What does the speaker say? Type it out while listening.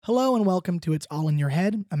Hello and welcome to It's All in Your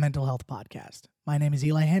Head, a mental health podcast. My name is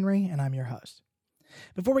Eli Henry and I'm your host.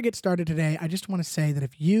 Before we get started today, I just want to say that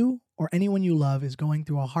if you or anyone you love is going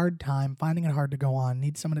through a hard time, finding it hard to go on,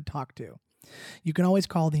 need someone to talk to, you can always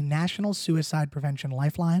call the National Suicide Prevention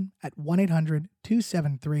Lifeline at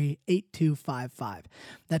 1-800-273-8255.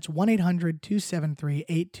 That's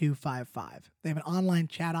 1-800-273-8255. They have an online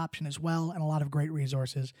chat option as well and a lot of great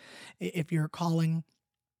resources. If you're calling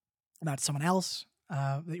about someone else,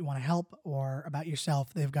 that you want to help or about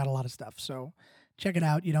yourself, they've got a lot of stuff. So check it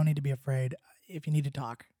out. You don't need to be afraid. If you need to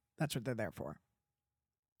talk, that's what they're there for.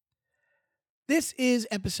 This is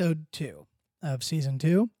episode 2 of season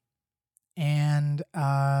 2, and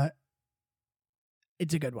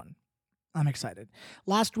it's a good one. I'm excited.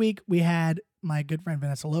 Last week, we had my good friend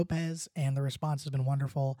Vanessa Lopez, and the response has been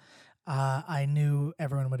wonderful. I knew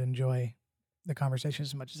everyone would enjoy the conversation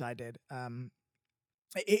as much as I did.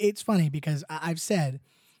 It's funny because I've said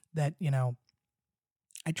that, I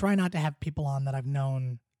try not to have people on that I've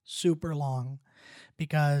known super long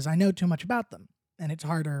because I know too much about them and it's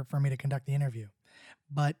harder for me to conduct the interview.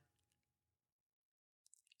 But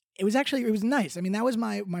it was nice. I mean, that was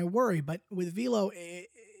my worry. But with Velo,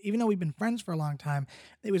 even though we've been friends for a long time,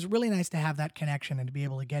 it was really nice to have that connection and to be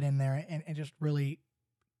able to get in there and just really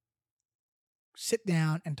sit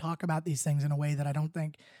down and talk about these things in a way that I don't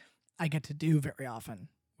think I get to do very often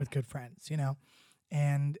with good friends, and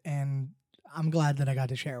I'm glad that I got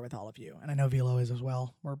to share with all of you. And I know Velo is as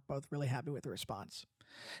well. We're both really happy with the response.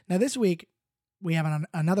 Now this week we have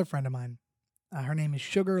another friend of mine. Her name is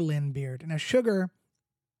Sugar Lynn Beard. Now Sugar,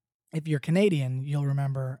 if you're Canadian, you'll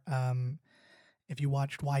remember, if you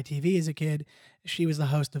watched YTV as a kid, she was the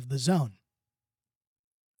host of The Zone.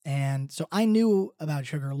 And so I knew about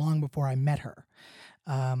Sugar long before I met her.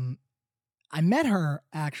 I met her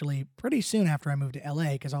actually pretty soon after I moved to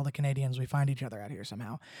LA because all the Canadians, we find each other out here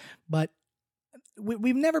somehow. But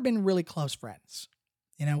we've never been really close friends.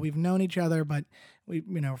 We've known each other, but we,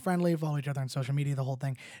 friendly, follow each other on social media, the whole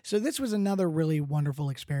thing. So this was another really wonderful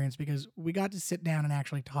experience because we got to sit down and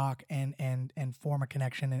actually talk and form a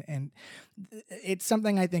connection. And it's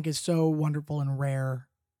something I think is so wonderful and rare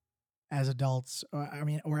as adults,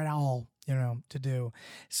 or at all, to do.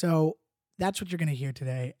 So that's what you're going to hear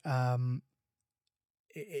today.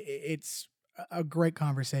 It's a great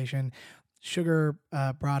conversation. Sugar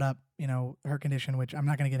brought up, her condition, which I'm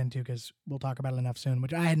not going to get into because we'll talk about it enough soon,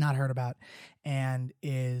 which I had not heard about and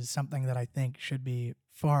is something that I think should be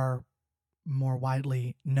far more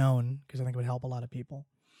widely known because I think it would help a lot of people.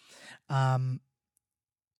 But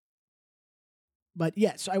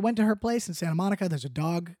yeah, so I went to her place in Santa Monica. There's a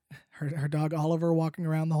dog, her dog Oliver, walking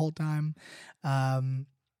around the whole time.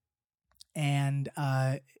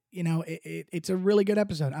 It's a really good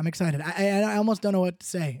episode. I'm excited. I almost don't know what to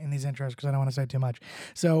say in these intros because I don't want to say too much.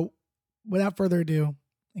 So without further ado,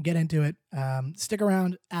 get into it. Stick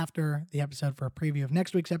around after the episode for a preview of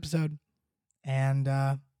next week's episode. And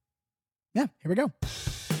here we go.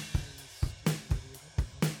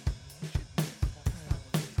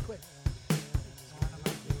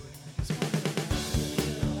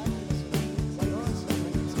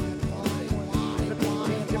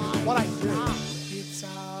 What I do. It's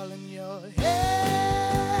all in your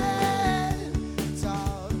head. It's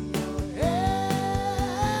all in your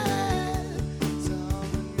head. It's all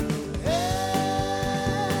in your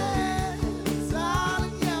head. It's all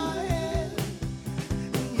in your head.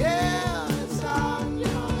 Yeah, it's all in your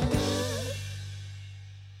head.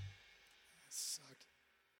 That sucked.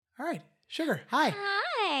 All right, Sugar, hi.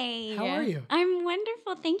 Hi. How are you? I'm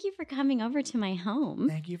wonderful. Thank you for coming over to my home.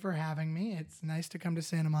 Thank you for having me. It's nice to come to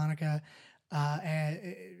Santa Monica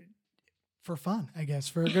for fun, I guess,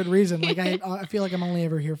 for a good reason. Like I feel like I'm only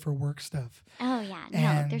ever here for work stuff. Oh yeah,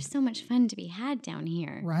 And there's so much fun to be had down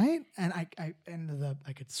here. Right? And I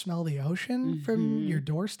could smell the ocean from your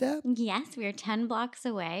doorstep. Yes, we're 10 blocks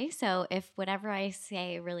away. So if whatever I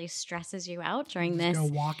say really stresses you out during Just this go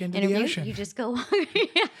walk into interview, the ocean. you just go.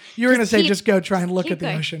 You were going to say just go try and look at the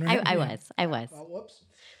going. ocean, right? I Yeah. was. Oh, whoops.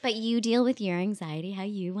 But you deal with your anxiety how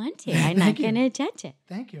you want to. I'm not going to judge it.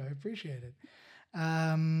 Thank you. I appreciate it.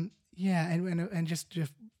 Yeah, and just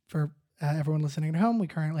for everyone listening at home, we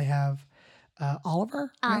currently have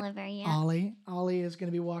Oliver. Right? Oliver, yeah. Ollie is going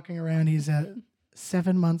to be walking around. He's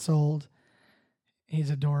 7 months old. He's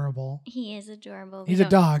adorable. He is adorable. He's a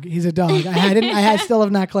dog. I still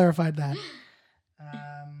have not clarified that.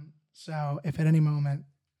 So if at any moment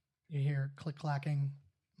you hear click-clacking,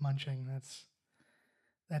 munching, that's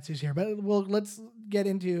who's here. But let's get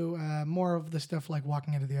into more of the stuff like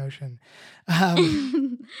walking into the ocean.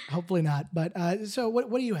 Hopefully not. But so what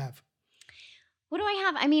do you have? What do I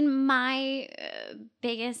have? I mean, my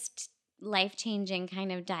biggest life-changing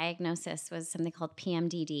kind of diagnosis was something called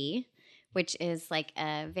PMDD, which is like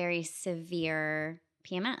a very severe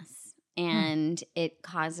PMS. And it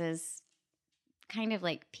causes kind of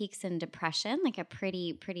like peaks in depression, like a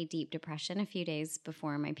pretty deep depression a few days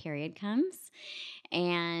before my period comes.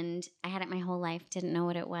 And I had it my whole life, didn't know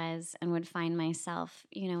what it was, and would find myself,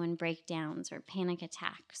 in breakdowns or panic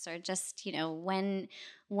attacks, or just,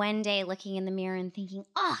 one day looking in the mirror and thinking,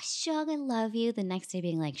 oh, Shug, I love you. The next day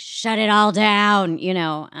being like, shut it all down,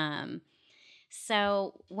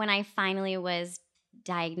 So when I finally was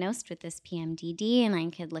diagnosed with this PMDD and I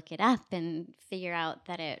could look it up and figure out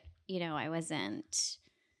that I wasn't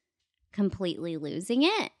completely losing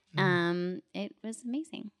it, it was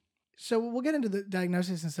amazing. So we'll get into the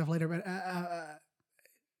diagnosis and stuff later, but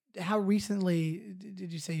how recently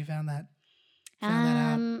did you say you found that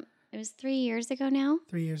out? It was 3 years ago now.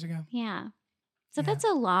 3 years ago? Yeah. So that's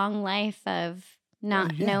a long life of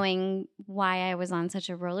not knowing why I was on such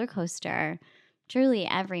a roller coaster truly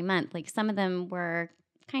every month. Like some of them were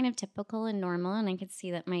kind of typical and normal, and I could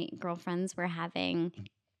see that my girlfriends were having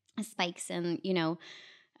spikes in,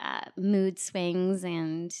 mood swings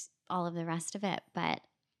and all of the rest of it. But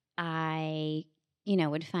I,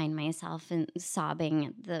 would find myself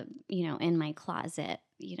sobbing in my closet,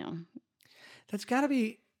 That's got to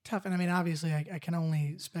be tough. And I mean, obviously I can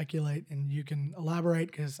only speculate and you can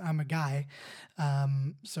elaborate because I'm a guy.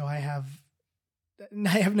 So I have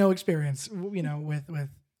no experience,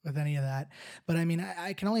 with any of that. But I mean,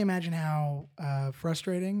 I can only imagine how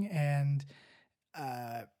frustrating and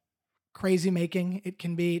crazy making it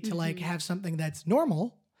can be to like have something that's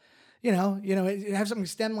normal, have something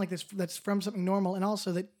stem like this that's from something normal. And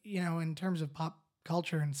also that, in terms of pop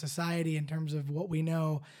culture and society, in terms of what we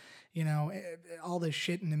know, all this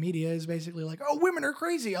shit in the media is basically like, oh, women are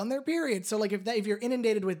crazy on their period. So like if you're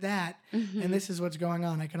inundated with that and this is what's going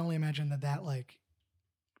on, I can only imagine that like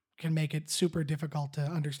can make it super difficult to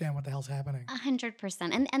understand what the hell's happening.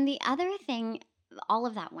 100%. And the other thing, all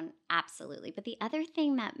of that one, absolutely. But the other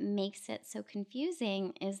thing that makes it so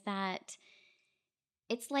confusing is that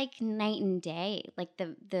it's like night and day. Like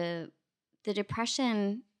the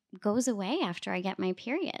depression goes away after I get my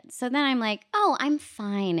period. So then I'm like, oh, I'm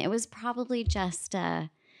fine. It was probably just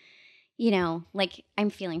like I'm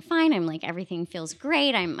feeling fine. I'm like, everything feels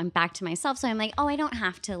great. I'm back to myself. So I'm like, oh, I don't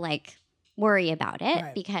have to like worry about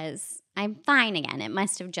it because I'm fine again. It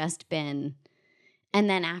must have just been. And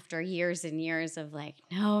then after years and years of like,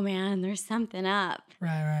 no, man, there's something up.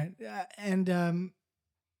 Right. And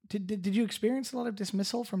did you experience a lot of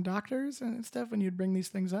dismissal from doctors and stuff when you'd bring these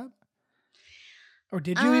things up? Or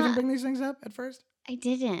did you even bring these things up at first? I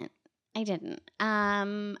didn't. I did.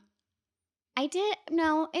 No,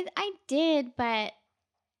 I did, but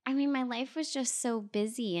I mean, my life was just so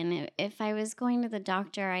busy. And if I was going to the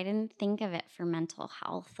doctor, I didn't think of it for mental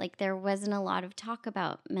health. Like there wasn't a lot of talk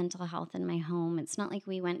about mental health in my home. It's not like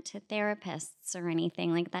we went to therapists or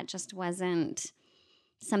anything. Like that just wasn't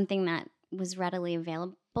something that was readily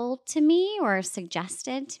available to me or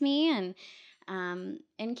suggested to me. And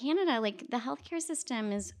in Canada, like the healthcare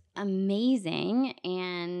system is amazing.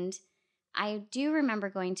 And I do remember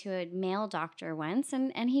going to a male doctor once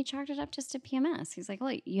and he chalked it up just to PMS. He's like,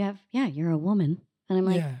 well, you're a woman. And I'm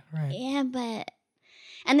like, yeah, right. Yeah, but,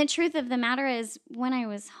 and the truth of the matter is when I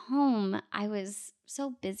was home, I was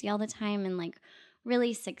so busy all the time and like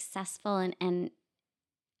really successful and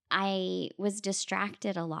I was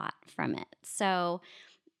distracted a lot from it. So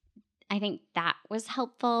I think that was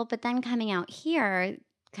helpful. But then coming out here,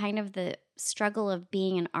 kind of the struggle of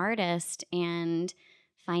being an artist and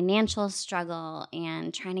financial struggle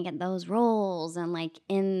and trying to get those roles and like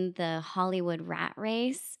in the Hollywood rat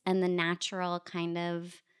race and the natural kind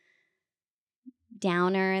of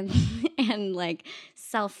downer and like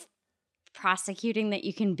self-prosecuting that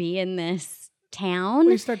you can be in this town.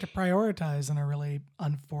 We start to prioritize in a really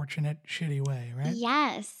unfortunate, shitty way, right?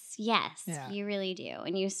 Yes, you really do.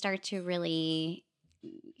 And you start to really...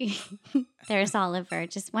 There's Oliver.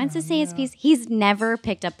 Just wants to say his piece. He's never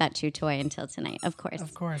picked up that chew toy until tonight, of course.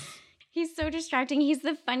 Of course. He's so distracting. He's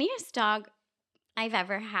the funniest dog I've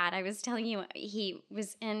ever had. I was telling you, he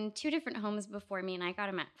was in 2 different homes before me, and I got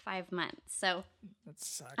him at 5 months. So that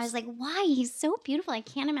sucks. I was like, why? He's so beautiful. I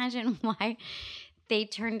can't imagine why they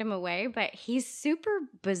turned him away, but he's super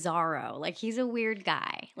bizarro. Like, he's a weird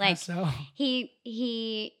guy. Like,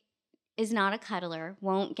 he is not a cuddler,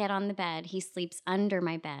 won't get on the bed. He sleeps under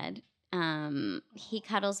my bed. He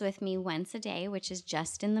cuddles with me once a day, which is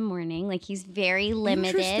just in the morning. Like, he's very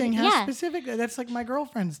limited. Interesting. How specific. That's like my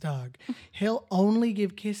girlfriend's dog. He'll only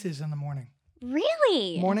give kisses in the morning.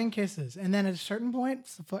 Really? Morning kisses. And then at a certain point,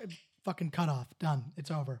 fucking cut off. Done.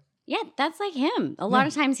 It's over. Yeah, that's like him. A lot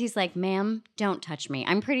of times he's like, ma'am, don't touch me.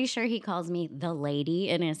 I'm pretty sure he calls me the lady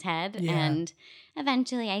in his head. Yeah. And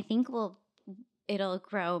eventually I think it'll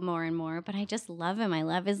grow more and more. But I just love him. I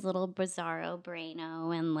love his little bizarro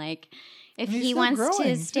braino. And like, if And he's he still wants to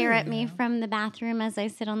growing, stare too, at me you know? from the bathroom as I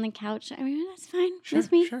sit on the couch, I mean, that's fine. Sure,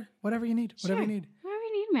 That's me. sure. Whatever you need. Whatever you Sure. need. Whatever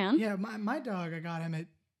you need, man. Yeah, my dog, I got him at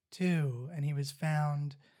 2, and he was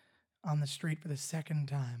found on the street for the second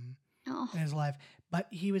time Oh. in his life. But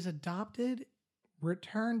he was adopted,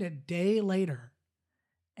 returned a day later,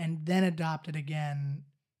 and then adopted again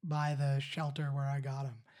by the shelter where I got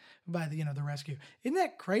him, by the the rescue. Isn't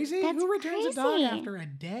that crazy? That's Who returns a dog crazy. after a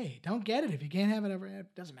day? Don't get it. If you can't have it ever,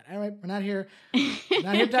 it doesn't matter. Anyway, we're not here.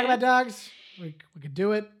 Not here to talk about dogs. We could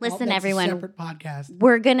do it. Listen, That's everyone. a separate podcast.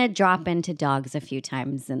 We're going to drop into dogs a few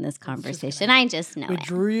times in this conversation. gonna I just know We it.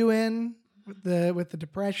 drew you in with the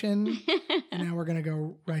depression, and now we're gonna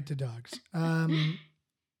go right to dogs.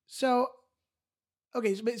 So,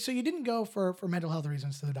 okay, so you didn't go for mental health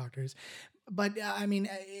reasons to the doctors, but I mean,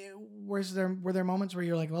 were there moments where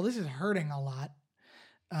you're like, well, this is hurting a lot?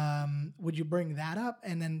 Would you bring that up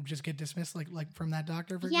and then just get dismissed like from that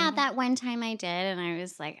doctor? For Yeah, example? that one time I did, and I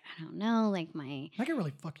was like, I don't know, like That can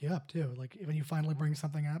really fuck you up too. Like when you finally bring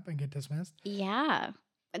something up and get dismissed. yeah,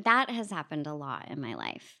 that has happened a lot in my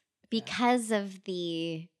life because of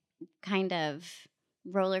the kind of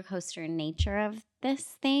roller coaster nature of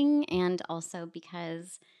this thing, and also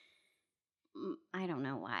because I don't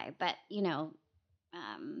know why, but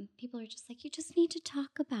people are just like, you just need to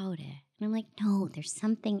talk about it. And I'm like, no, there's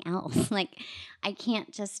something else. Like, I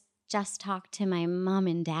can't just talk to my mom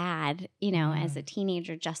and dad, as a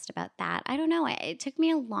teenager just about that. I don't know. It took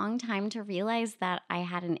me a long time to realize that I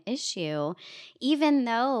had an issue, even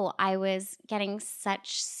though I was getting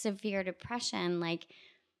such severe depression. Like,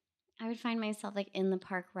 I would find myself like in the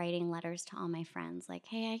park writing letters to all my friends like,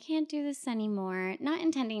 hey, I can't do this anymore. Not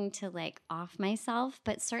intending to like off myself,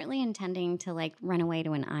 but certainly intending to like run away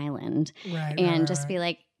to an island and just be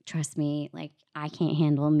like, trust me, like I can't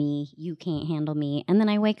handle me. You can't handle me. And then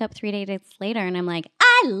I wake up 3 days later and I'm like,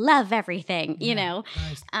 I love everything,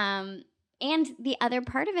 Nice. And the other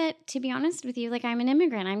part of it, to be honest with you, like I'm an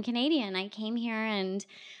immigrant. I'm Canadian. I came here and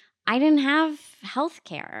I didn't have health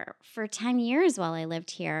care for 10 years while I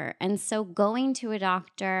lived here. And so going to a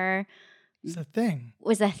doctor It's a thing.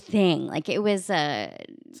 was a thing. Like it was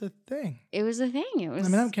It's a thing. It was a thing. It was. I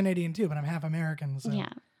mean, I'm Canadian too, but I'm half American. So, Yeah.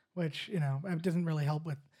 Which, it doesn't really help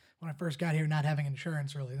with when I first got here not having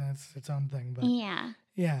insurance, really. That's its own thing. But Yeah.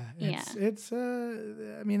 yeah, it's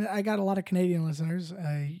I mean, I got a lot of Canadian listeners,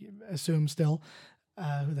 I assume still.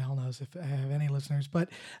 Who the hell knows if I have any listeners, but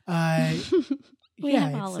We yeah,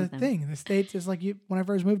 have all it's of a them. thing. The States is like when I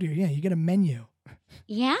first moved here, you get a menu.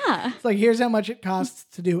 Yeah. It's like, here's how much it costs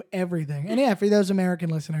to do everything. And yeah, for those American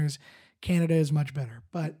listeners, Canada is much better,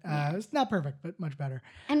 but it's not perfect, but much better.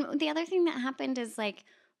 And the other thing that happened is like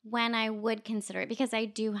when I would consider it, because I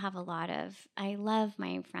do have I love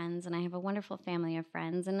my friends and I have a wonderful family of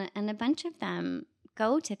friends and a bunch of them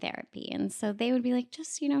go to therapy. And so they would be like,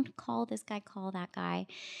 just, call this guy, call that guy.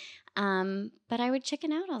 But I would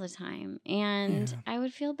chicken out all the time and I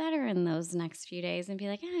would feel better in those next few days and be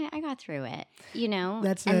like, I got through it,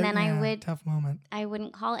 That's then tough moment. I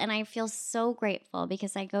wouldn't call. And I feel so grateful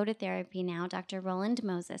because I go to therapy now. Dr. Roland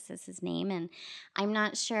Moses is his name. And I'm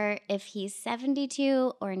not sure if he's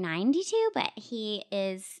 72 or 92, but he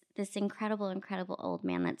is this incredible, incredible old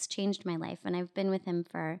man that's changed my life. And I've been with him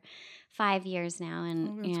for 5 years now.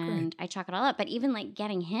 And great. I chalk it all up. But even like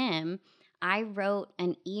getting him, I wrote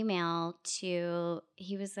an email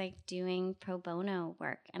he was like doing pro bono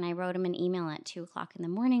work. And I wrote him an email at 2:00 in the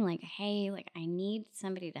morning, like, hey, like I need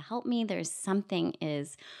somebody to help me. There's something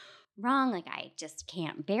is wrong. Like I just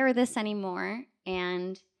can't bear this anymore.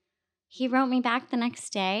 And he wrote me back the next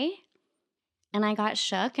day and I got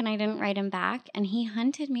shook and I didn't write him back. And he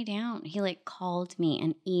hunted me down. He like called me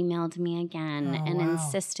and emailed me again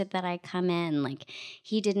insisted that I come in. Like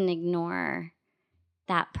he didn't ignore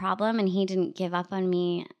that problem and he didn't give up on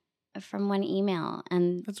me from one email.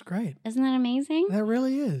 And That's great. isn't that amazing? That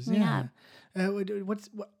really is. Yeah. Yeah.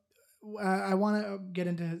 I want to get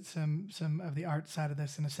into some of the art side of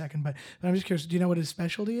this in a second, but I'm just curious. Do you know what his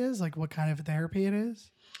specialty is? Like what kind of therapy it is?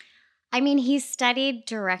 I mean, he studied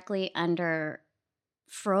directly under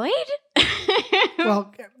Freud.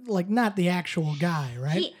 Well, like not the actual guy,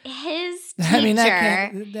 right? His teacher. I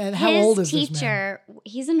mean, how old is this man? His teacher,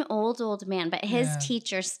 he's an old man, but his Yeah.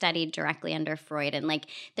 teacher studied directly under Freud. And like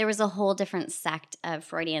there was a whole different sect of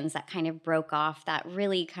Freudians that kind of broke off that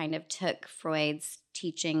really kind of took Freud's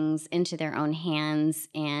teachings into their own hands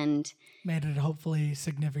and made it hopefully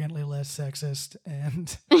significantly less sexist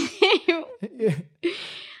and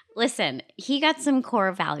listen, he got some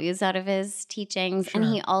core values out of his teachings. Sure.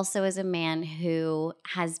 And he also is a man who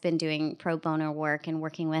has been doing pro bono work and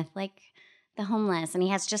working with like the homeless. And he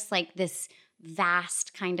has just like this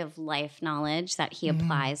vast kind of life knowledge that he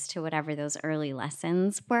applies to whatever those early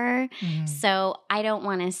lessons were. So I don't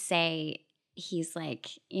want to say he's like,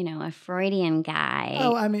 you know, a Freudian guy.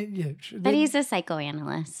 Oh, I mean, yeah. Sure. But he's a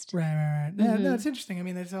psychoanalyst. Right. Yeah, no, it's interesting. I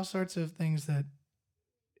mean, there's all sorts of things that,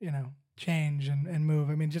 you know, change and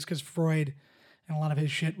move. I mean, just because Freud and a lot of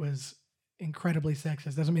his shit was incredibly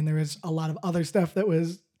sexist doesn't mean there is a lot of other stuff that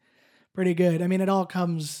was pretty good. I mean, it all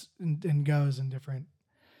comes and goes in different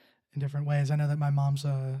ways. I know that my mom's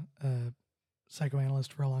a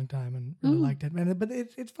psychoanalyst for a long time and really liked it. But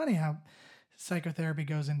it's funny how psychotherapy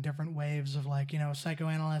goes in different waves of like, you know,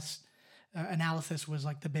 psychoanalyst analysis was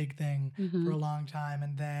like the big thing for a long time.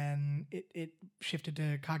 And then it shifted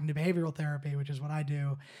to cognitive behavioral therapy, which is what I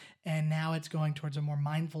do. And now it's going towards a more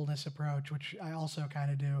mindfulness approach, which I also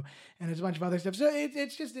kind of do. And there's a bunch of other stuff. So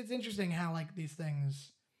it's interesting how like these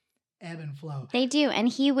things ebb and flow. They do. And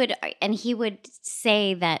he would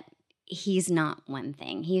say that he's not one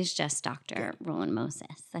thing. He's just Dr. Roland Moses.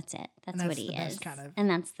 That's it. That's what he is. And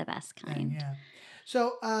that's the best kind. Yeah.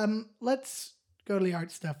 So let's go to the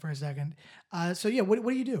art stuff for a second. So yeah, what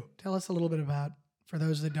do you do? Tell us a little bit about, for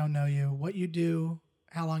those that don't know you, what you do,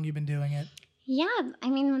 how long you've been doing it. Yeah, I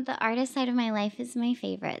mean, the artist side of my life is my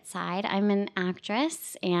favorite side. I'm an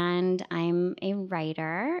actress and I'm a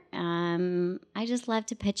writer. I just love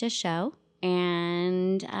to pitch a show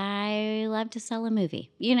and I love to sell a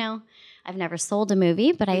movie. You know, I've never sold a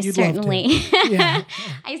movie, but I certainly,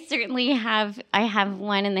 I certainly have. I have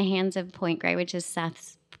one in the hands of Point Grey, which is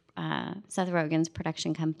Seth Rogen's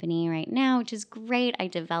production company right now, which is great. I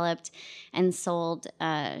developed and sold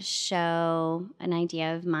a show, an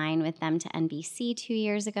idea of mine with them to NBC 2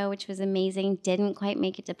 years ago, which was amazing. Didn't quite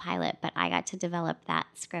make it to pilot, but I got to develop that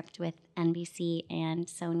script with NBC and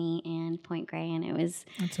Sony and Point Grey, and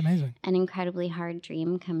that's amazing. An incredibly hard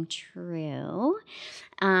dream come true.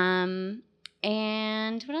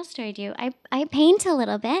 And what else do I do? I paint a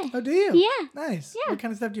little bit. Oh, do you? Yeah. Nice. Yeah. What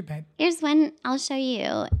kind of stuff do you paint? There's one, I'll show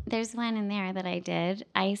you. There's one in there that I did.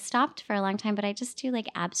 I stopped for a long time, but I just do like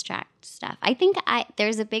abstract stuff. I think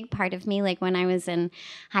there's a big part of me, like when I was in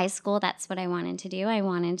high school, that's what I wanted to do. I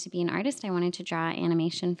wanted to be an artist. I wanted to draw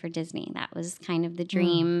animation for Disney. That was kind of the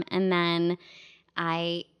dream. And then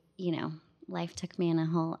life took me in a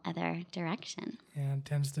whole other direction. Yeah, it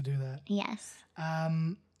tends to do that. Yes.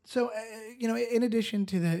 So, in addition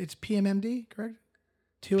to it's PMMD, correct?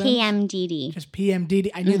 PMDD. Just PMDD.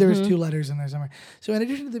 I knew there was two letters in there somewhere. So in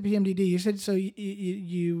addition to the PMDD, you said so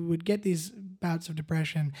you would get these bouts of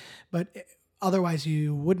depression, but otherwise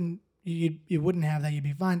you wouldn't have that. You'd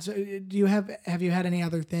be fine. So have you had any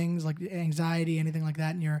other things like anxiety, anything like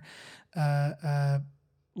that in your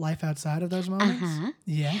life outside of those moments? Uh-huh.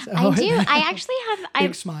 Yes. I do. I actually have...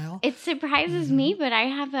 Big smile. It surprises me, but I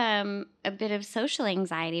have a bit of social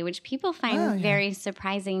anxiety, which people find very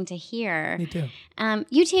surprising to hear. Me too.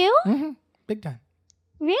 You too? Mm-hmm. Big time.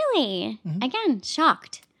 Really? Mm-hmm. Again,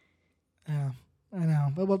 shocked. Yeah, I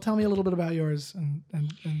know. But well, tell me a little bit about yours, and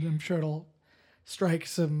I'm sure it'll strike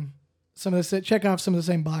some of the check off some of the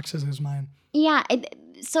same boxes as mine. Yeah,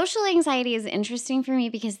 social anxiety is interesting for me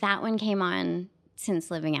because that one came on since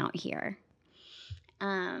living out here.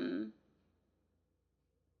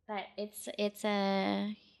 But it's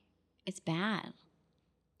bad.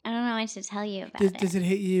 I don't know what to tell you about it. Does it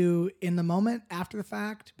hit you in the moment, after the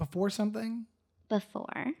fact, before something?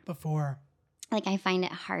 Before. Like I find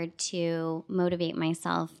it hard to motivate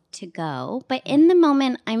myself to go. But in the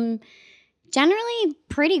moment, I'm generally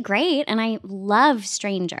pretty great and I love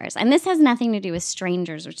strangers. And this has nothing to do with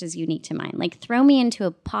strangers, which is unique to mine. Like throw me into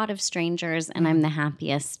a pot of strangers and I'm the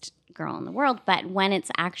happiest girl in the world. But when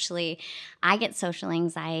it's actually, I get social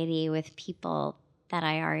anxiety with people that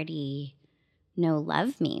I already know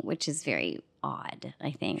love me, which is very odd,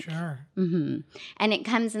 I think. Sure. Mm-hmm. And it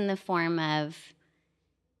comes in the form of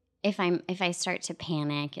if I start to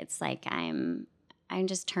panic, it's like I'm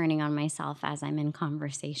just turning on myself as I'm in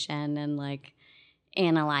conversation and like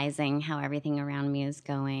analyzing how everything around me is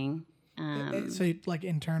going. So you, like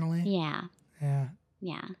internally? Yeah. Yeah.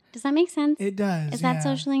 Yeah. Does that make sense? It does. Is that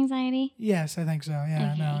social anxiety? Yes, I think so.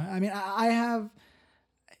 Yeah. Okay. No, I mean,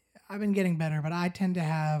 I've been getting better, but I tend to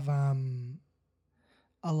have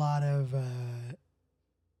a lot of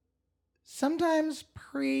sometimes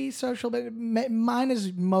pre-social, but mine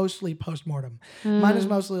is mostly post-mortem. Mine is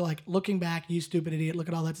mostly like looking back, you stupid idiot, look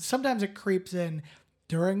at all that. Sometimes it creeps in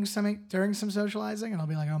during some socializing, and I'll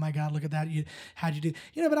be like, oh my God, look at that. How'd you do?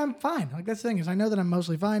 But I'm fine. Like, that's the thing is I know that I'm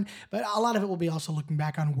mostly fine, but a lot of it will be also looking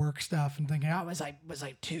back on work stuff and thinking, oh, was I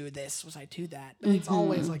too this? Was I too that? But it's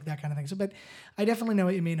always like that kind of thing. So, but I definitely know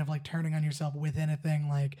what you mean of like turning on yourself within a thing.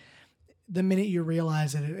 Like the minute you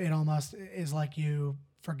realize it almost is like you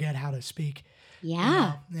forget how to speak.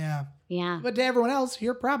 Yeah. Yeah. Yeah. But to everyone else,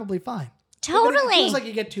 you're probably fine. Totally. But it feels like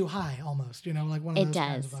you get too high almost, like one of those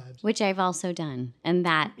kinds of vibes. Which I've also done. And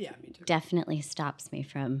that me too. definitely stops me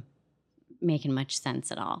from making much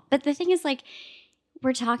sense at all. But the thing is, like,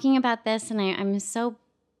 we're talking about this, and I'm so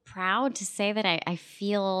proud to say that I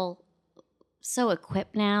feel so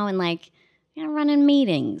equipped now and, like, running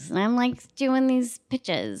meetings. And I'm, like, doing these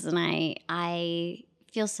pitches. And I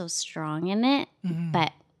feel so strong in it. Mm-hmm.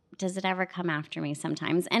 But does it ever come after me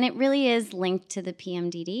sometimes? And it really is linked to the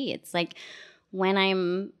PMDD. It's like when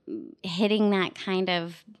I'm hitting that kind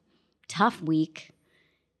of tough week,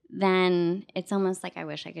 then it's almost like I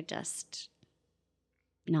wish I could just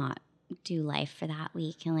not do life for that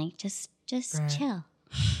week and like just right. Chill.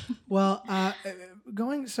 Well,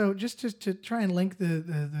 just to try and link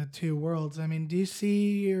the two worlds, I mean, do you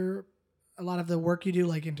see a lot of the work you do,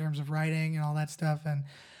 like in terms of writing and all that stuff, and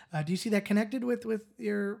do you see that connected with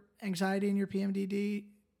your anxiety and your PMDD?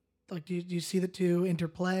 Like, do you see the two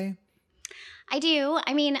interplay? I do.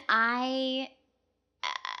 I mean,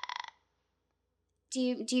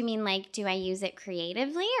 do you mean like, do I use it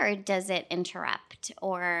creatively or does it interrupt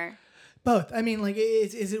or? Both. I mean, like,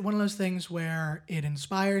 is it one of those things where it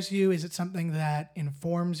inspires you? Is it something that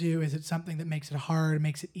informs you? Is it something that makes it hard,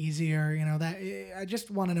 makes it easier? That I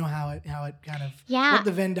just want to know how it kind of what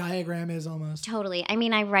the Venn diagram is almost. Totally. I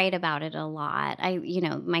mean, I write about it a lot.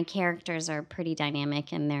 My characters are pretty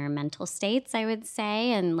dynamic in their mental states, I would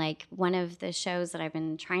say. And like one of the shows that I've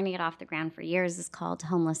been trying to get off the ground for years is called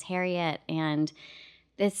Homeless Harriet, and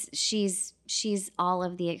she's all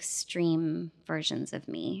of the extreme versions of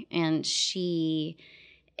me, and she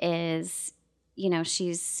is,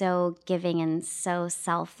 she's so giving and so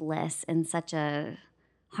selfless in such a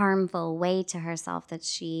harmful way to herself that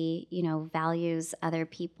she, values other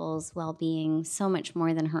people's well-being so much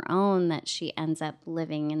more than her own that she ends up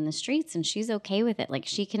living in the streets, and she's okay with it. Like,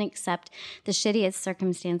 she can accept the shittiest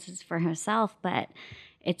circumstances for herself, but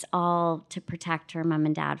it's all to protect her mom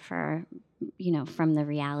and dad from the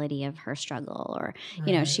reality of her struggle, or,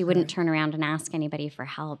 she wouldn't turn around and ask anybody for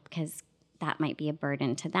help because that might be a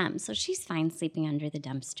burden to them. So she's fine sleeping under the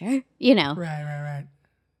dumpster, Right.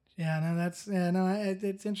 Yeah,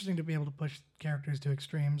 it's interesting to be able to push characters to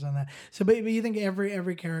extremes on that. So, but you think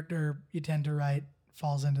every character you tend to write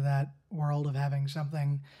falls into that world of having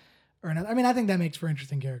something or another? I mean, I think that makes for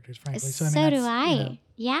interesting characters, frankly. So do I.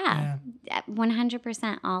 Yeah.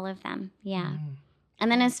 100% all of them. Yeah. Mm.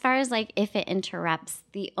 And then as far as like if it interrupts,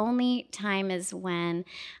 the only time is when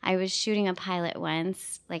I was shooting a pilot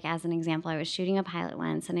once. Like, as an example, I was shooting a pilot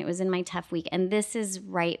once and it was in my tough week. And this is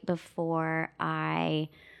right before I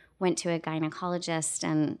went to a gynecologist.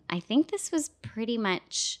 And I think this was pretty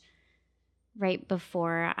much right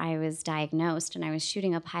before I was diagnosed. And I was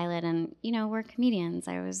shooting a pilot, and, we're comedians.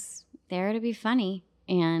 I was there to be funny.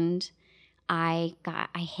 And I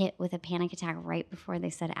hit with a panic attack right before they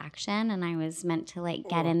said action, and I was meant to like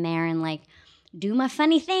get in there and like do my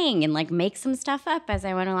funny thing and like make some stuff up as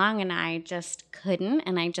I went along, and I just couldn't,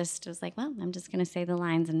 and I just was like, well, I'm just gonna say the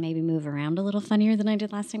lines and maybe move around a little funnier than I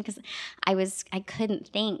did last time, because I couldn't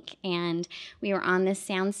think. And we were on this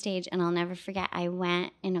soundstage, and I'll never forget, I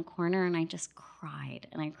went in a corner and I just cried,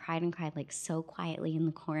 and I cried and cried like so quietly in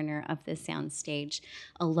the corner of the soundstage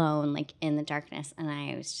alone, like in the darkness, and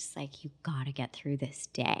I was just like, you gotta get through this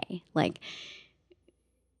day, like.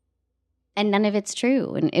 And none of it's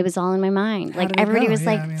true, and it was all in my mind. Like, everybody was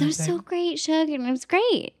like, "That was so great, Shug," and it was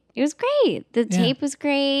great. It was great. The tape was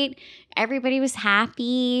great. Everybody was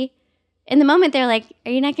happy. In the moment, they're like,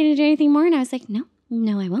 "Are you not going to do anything more?" And I was like, "No,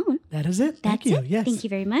 I won't." That is it. Thank you. Yes. Thank you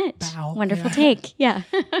very much. Bow. Wonderful take. Yeah.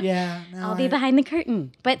 Yeah. No, I'll be behind the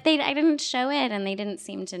curtain, but I didn't show it, and they didn't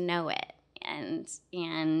seem to know it, and.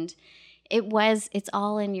 It's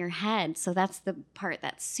all in your head. So that's the part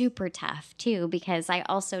that's super tough too, because I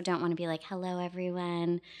also don't want to be like, hello,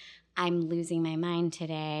 everyone, I'm losing my mind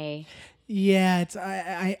today. Yeah, it's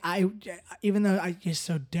I even though I just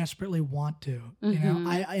so desperately want to,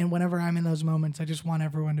 and whenever I'm in those moments, I just want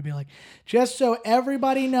everyone to be like, just so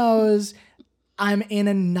everybody knows, I'm in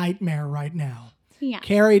a nightmare right now. Yeah.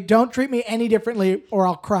 Carrie, don't treat me any differently or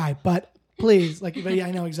I'll cry, but please, but yeah,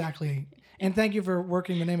 I know exactly. And thank you for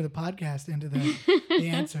working the name of the podcast into the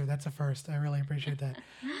answer. That's a first. I really appreciate that.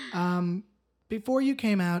 Before you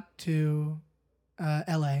came out to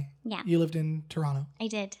L.A. Yeah. You lived in Toronto. I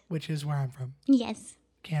did. Which is where I'm from. Yes.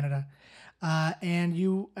 Canada. And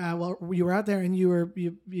you were out there and you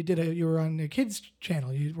were on a kids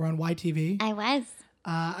channel. You were on YTV. I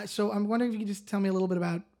was. So I'm wondering if you could just tell me a little bit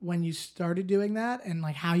about when you started doing that and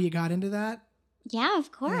like how you got into that. Yeah,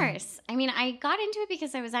 of course. Yeah. I mean, I got into it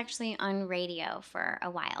because I was actually on radio for a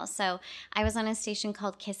while. So I was on a station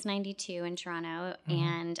called Kiss 92 in Toronto,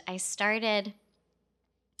 and I started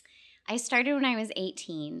when I was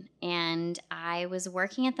 18, and I was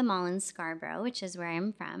working at the mall in Scarborough, which is where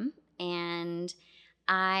I'm from, and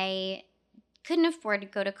I couldn't afford to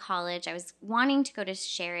go to college. I was wanting to go to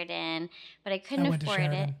Sheridan, but I couldn't afford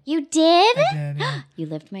it. You did? I did, yeah. You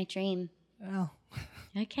lived my dream. Oh.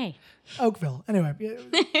 Okay. Oakville. Anyway,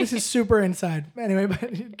 this is super inside. Anyway,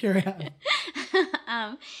 but carry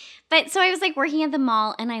on. But so I was like working at the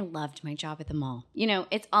mall, and I loved my job at the mall. You know,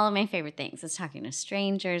 it's all of my favorite things. I was talking to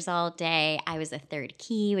strangers all day. I was a third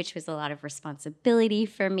key, which was a lot of responsibility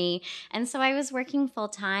for me. And so I was working full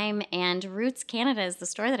time, and Roots Canada is the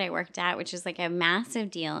store that I worked at, which is like a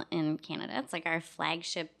massive deal in Canada. It's like our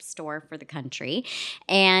flagship store for the country.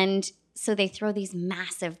 And so they throw these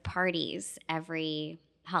massive parties every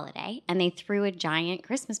holiday, and they threw a giant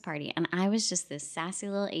Christmas party, and I was just this sassy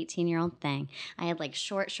little 18-year-old thing. I had like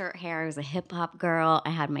short hair. I was a hip-hop girl.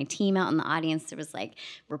 I had my team out in the audience. There was like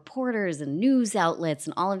reporters and news outlets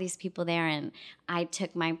and all of these people there, and I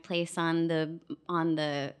took my place on the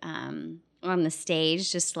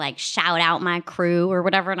stage just to like shout out my crew or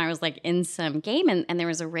whatever, and I was like in some game, and there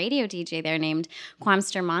was a radio DJ there named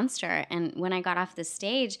Quamster Monster, and when I got off the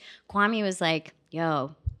stage, Kwame was like,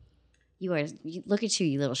 yo, look at you,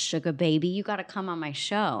 you little sugar baby, you got to come on my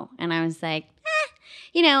show. And I was like,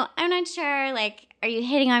 I'm not sure, like, are you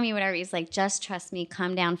hitting on me, whatever. He's like, just trust me,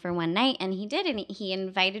 come down for one night. And he did, and he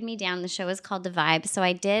invited me down. The show was called The Vibe. So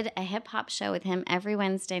I did a hip-hop show with him every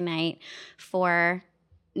Wednesday night for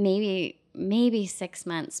maybe 6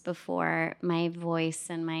 months before my voice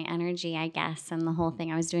and my energy, I guess, and the whole thing.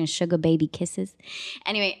 I was doing sugar baby kisses.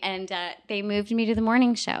 Anyway, and they moved me to the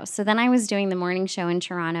morning show. So then I was doing the morning show in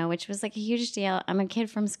Toronto, which was like a huge deal. I'm a kid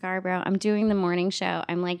from Scarborough. I'm doing the morning show.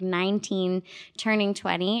 I'm like 19, turning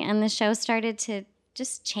 20, and the show started to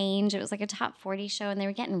just change. It was like a top 40 show, and they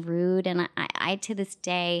were getting rude. And I to this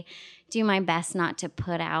day, do my best not to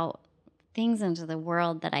put out things into the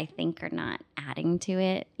world that I think are not adding to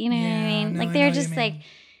it. You know what I mean? Like they're just like,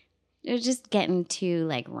 they're just getting too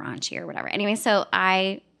like raunchy or whatever. Anyway, so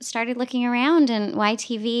I started looking around, and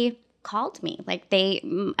YTV called me. Like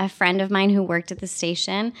a friend of mine who worked at the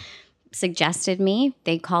station suggested me.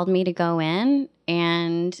 They called me to go in,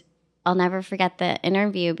 and I'll never forget the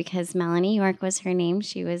interview because Melanie York was her name.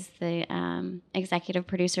 She was the executive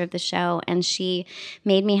producer of the show, and she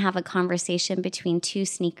made me have a conversation between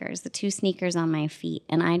the two sneakers on my feet.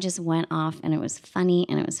 And I just went off, and it was funny,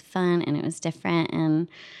 and it was fun, and it was different. And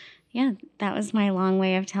yeah, that was my long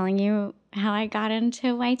way of telling you how I got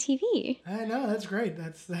into YTV. I know, that's great.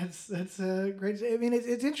 That's great. I mean,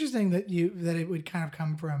 it's interesting that it would kind of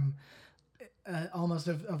come from almost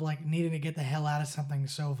of like needing to get the hell out of something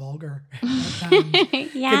so vulgar.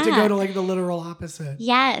 Yeah. To go to like the literal opposite.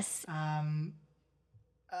 Yes.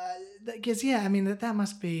 Because I mean that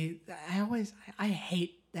must be. I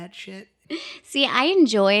hate that shit. See, I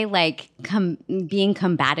enjoy like being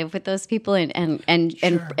combative with those people and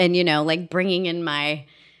like bringing in my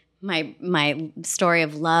story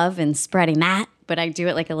of love and spreading that. But I do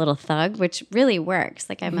it like a little thug, which really works.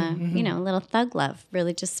 Like I'm a little thug love,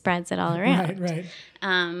 really just spreads it all around. Right.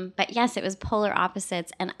 But yes, it was polar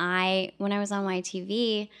opposites. And when I was on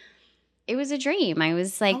YTV, it was a dream. I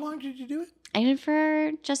was like, how long did you do it? I did it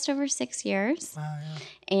for just over 6 years. Wow,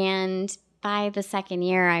 yeah. And by the second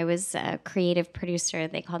year, I was a creative producer,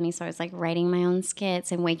 they called me. So I was like writing my own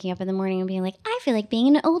skits and waking up in the morning and being like, I feel like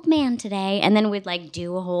being an old man today. And then would like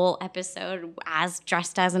do a whole episode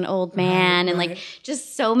dressed as an old man and like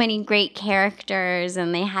just so many great characters.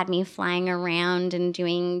 And they had me flying around and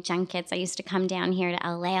doing junkets. I used to come down here to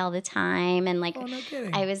LA all the time. And like, oh, no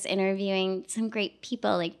kidding. I was interviewing some great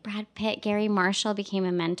people like Brad Pitt. Gary Marshall became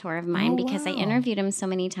a mentor of mine because I interviewed him so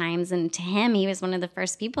many times. And to him, he was one of the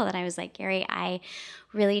first people that I was like, Gary, I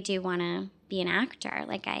really do want to be an actor.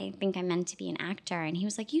 Like, I think I'm meant to be an actor. And he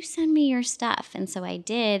was like, you send me your stuff. And so I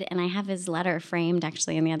did. And I have his letter framed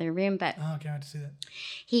actually in the other room. But oh, okay, I want to see that.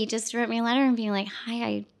 He just wrote me a letter and being like,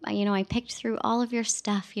 hi, I picked through all of your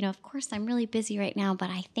stuff. Of course, I'm really busy right now, but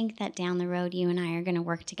I think that down the road, you and I are going to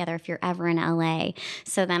work together if you're ever in LA.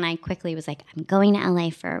 So then I quickly was like, I'm going to LA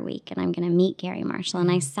for a week and I'm going to meet Gary Marshall.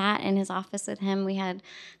 And I sat in his office with him. We had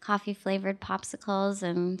coffee-flavored popsicles.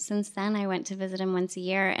 And since then, I went to visit him once a a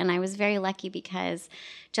year. And I was very lucky because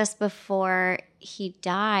just before he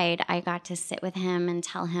died, I got to sit with him and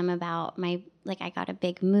tell him about I got a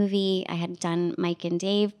big movie. I had done Mike and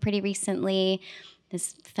Dave pretty recently.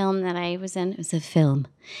 This film that I was in, it was a film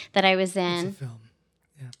that I was in. It's a film.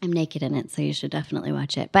 Yeah. I'm naked in it, so you should definitely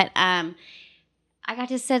watch it. But I got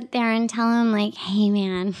to sit there and tell him, like, hey,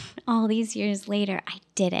 man, all these years later, I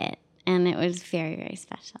did it. And it was very, very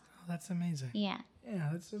special. Oh, that's amazing. Yeah.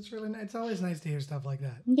 Yeah, it's really nice. It's always nice to hear stuff like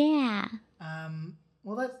that. Yeah.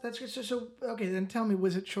 Well, that's good. So okay, then tell me,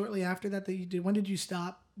 was it shortly after that you did? When did you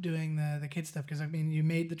stop doing the kid stuff? Because I mean, you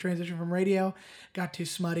made the transition from radio, got too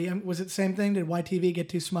smutty. Was it the same thing? Did YTV get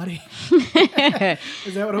too smutty?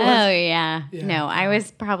 Is that what it was? Oh yeah. No, I was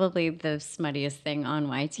probably the smuttiest thing on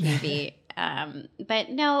YTV. But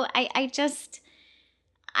no,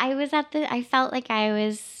 I felt like I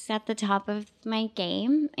was at the top of my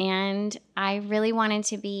game, and I really wanted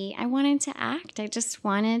to act. I just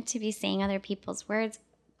wanted to be saying other people's words.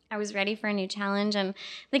 I was ready for a new challenge, and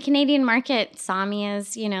the Canadian market saw me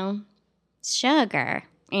as, sugar.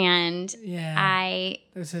 And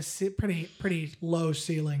there's a pretty low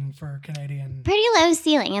ceiling for Canadian. Pretty low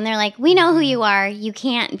ceiling. And they're like, we know who you are. You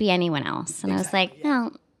can't be anyone else. And I was like,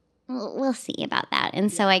 no. We'll see about that. And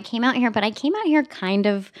so I came out here, but I came out here kind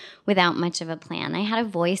of without much of a plan. I had a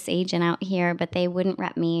voice agent out here, but they wouldn't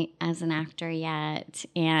rep me as an actor yet.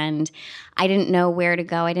 And I didn't know where to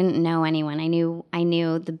go. I didn't know anyone. I knew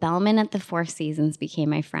the bellman at the Four Seasons became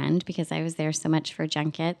my friend because I was there so much for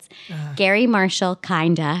junkets. Gary Marshall,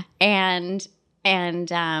 kinda. And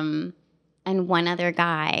one other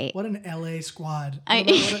guy. What an LA squad.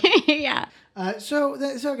 Yeah.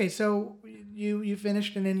 So you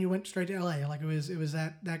finished and then you went straight to LA. Like it was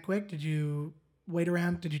that quick? Did you wait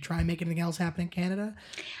around? Did you try and make anything else happen in Canada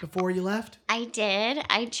before you left? I did.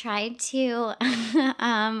 I tried to.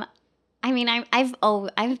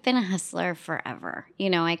 I've been a hustler forever.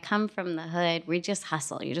 I come from the hood. We just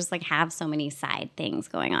hustle. You just have so many side things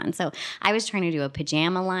going on. So I was trying to do a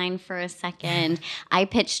pajama line for a second. I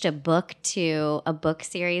pitched a book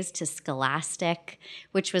series to Scholastic,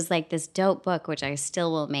 which was this dope book, which I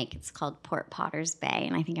still will make. It's called Port Potter's Bay,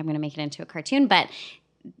 and I think I'm going to make it into a cartoon. But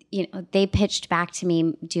they pitched back to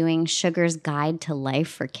me doing Sugar's Guide to Life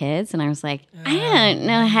for Kids. And I was like, I don't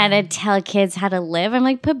know how to tell kids how to live. I'm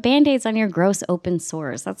like, put Band-Aids on your gross open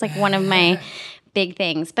sores. That's one of my big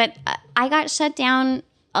things. But I got shut down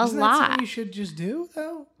Isn't lot. That something you should just do,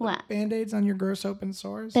 though? What? Band-Aids on your gross open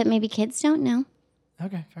sores? But maybe kids don't know.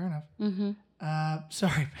 Okay, fair enough. Mm-hmm.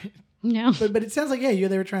 Sorry. No. But it sounds like,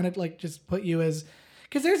 they were trying to just put you as...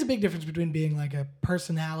 Because there's a big difference between being a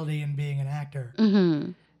personality and being an actor.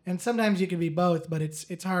 Mm-hmm. And sometimes you can be both, but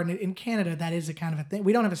it's hard. In Canada, that is a kind of a thing.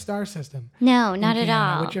 We don't have a star system. No, not Canada,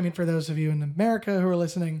 at all. Which, for those of you in America who are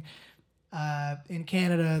listening, in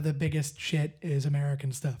Canada, the biggest shit is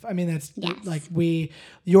American stuff. That's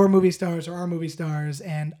your movie stars are our movie stars,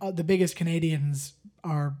 and the biggest Canadians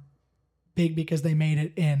are big because they made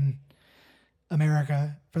it in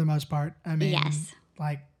America for the most part. Yes.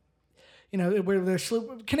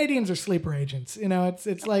 Canadians are sleeper agents.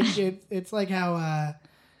 It's like how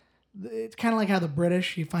it's kind of like how the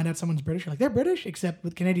British, you find out someone's British, you're like, they're British, except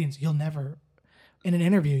with Canadians, you'll never, in an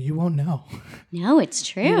interview, you won't know. No, it's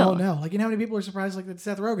true. You won't know. How many people are surprised that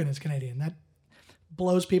Seth Rogen is Canadian? That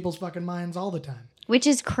blows people's fucking minds all the time. Which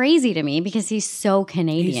is crazy to me because he's so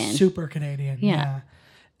Canadian. He's super Canadian. Yeah.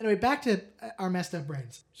 Anyway, back to our messed up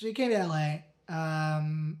brains. So you came to LA,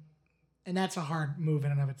 and that's a hard move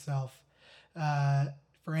in and of itself.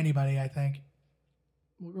 For anybody, I think.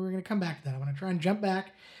 We're going to come back to that. I want to try and jump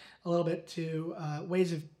back a little bit to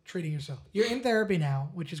ways of treating yourself. You're in therapy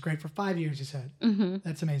now, which is great, for 5 years, you said. Mm-hmm.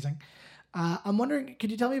 That's amazing. I'm wondering,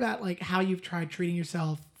 could you tell me about how you've tried treating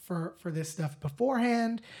yourself for this stuff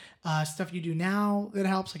beforehand, stuff you do now that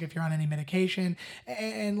helps, if you're on any medication,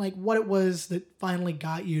 and what it was that finally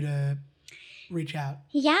got you to reach out?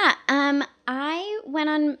 Yeah, I went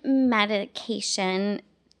on medication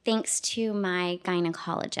thanks to my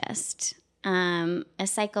gynecologist. A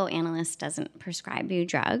psychoanalyst doesn't prescribe you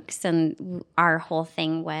drugs, and our whole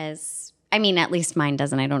thing was, at least mine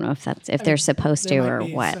doesn't. I don't know if they're supposed to or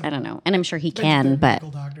what. I don't know. And I'm sure he can, but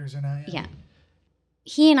doctors or not, yeah.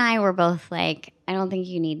 He and I were both like, I don't think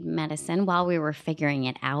you need medicine, while we were figuring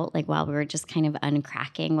it out, while we were just kind of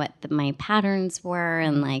uncracking what my patterns were,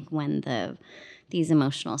 and when these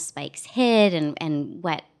emotional spikes hit, and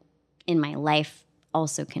what in my life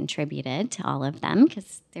also contributed to all of them,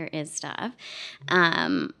 because there is stuff.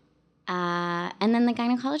 And then the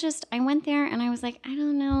gynecologist, I went there and I was like, I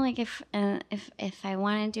don't know, if I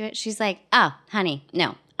want to do it. She's like, oh, honey,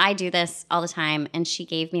 no, I do this all the time. And she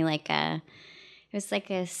gave me It was like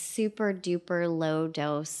a super duper low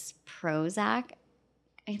dose Prozac,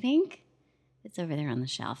 I think. It's over there on the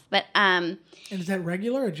shelf. But And is that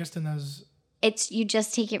regular or just in those? you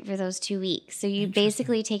just take it for those 2 weeks. So you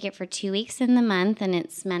basically take it for 2 weeks in the month, and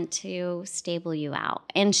it's meant to stable you out.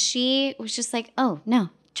 And she was just like, oh, no,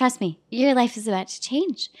 trust me, your life is about to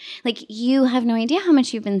change. Like, you have no idea how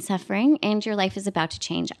much you've been suffering, and your life is about to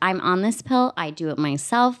change. I'm on this pill. I do it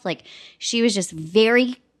myself. Like, she was just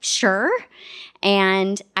very sure.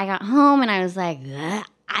 And I got home and I was like,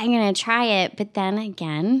 I'm going to try it. But then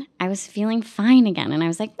again, I was feeling fine again. And I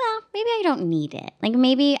was like, well, maybe I don't need it. Like,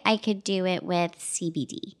 maybe I could do it with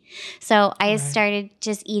CBD. So I started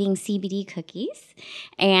just eating CBD cookies.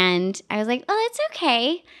 And I was like, oh, it's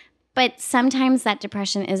okay. But sometimes that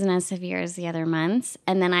depression isn't as severe as the other months.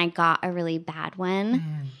 And then I got a really bad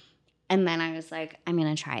one. And then I was like, I'm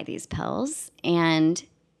going to try these pills. And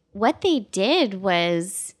what they did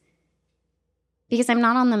was, because I'm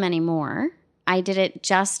not on them anymore, I did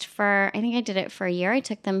it I think I did it for a year. I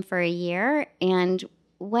took them for a year. And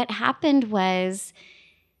what happened was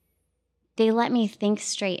they let me think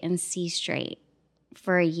straight and see straight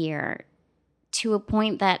for a year, to a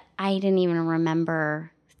point that I didn't even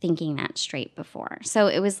remember thinking that straight before. So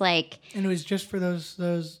it was like... And it was just for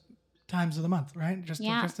those times of the month, right? Just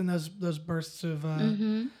in those bursts of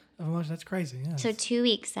emotion. That's crazy. Yeah. So 2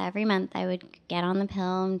 weeks every month I would get on the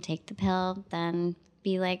pill and take the pill, then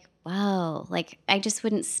be like, whoa, like I just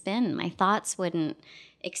wouldn't spin. My thoughts wouldn't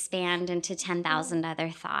expand into 10,000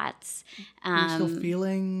 other thoughts. Were you still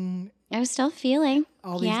feeling... I was still feeling.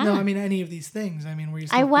 All these, no, I mean, any of these things. I mean, were you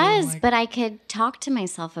still I was, like... but I could talk to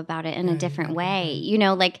myself about it in a different way. You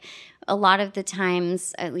know, like a lot of the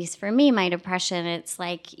times, at least for me, my depression, it's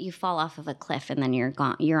like you fall off of a cliff and then you're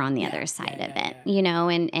gone. You're on the other side of it, you know,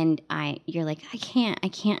 and you're like, I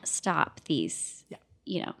can't stop these,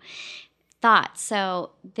 you know, thoughts. So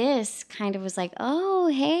this kind of was like, oh,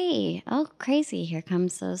 hey, oh, crazy. Here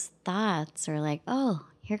comes those thoughts, or like, oh,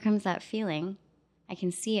 here comes that feeling. I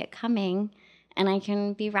can see it coming, and I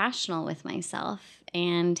can be rational with myself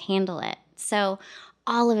and handle it. So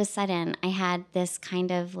all of a sudden, I had this kind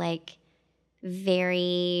of like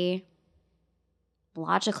very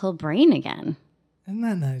logical brain again. Isn't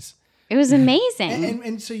that nice? It was amazing.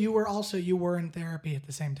 And so you were in therapy at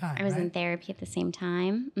the same time, I was in therapy at the same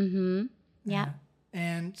time. Mm-hmm. Yeah.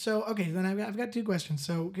 And so, okay, then I've got two questions.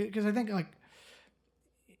 So, because I think like,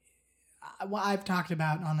 well, I've talked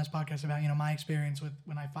about on this podcast about, you know, my experience with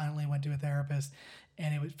when I finally went to a therapist,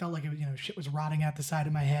 and it felt like it was, you know, shit was rotting out the side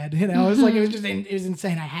of my head. You know, it was like, it was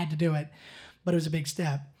insane. I had to do it, but it was a big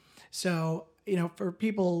step. So, you know, for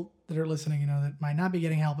people that are listening, you know, that might not be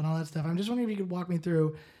getting help and all that stuff, I'm just wondering if you could walk me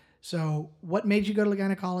through. So what made you go to the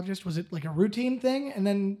gynecologist? Was it like a routine thing? And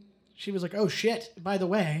then she was like, oh shit, by the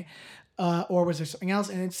way, or was there something else?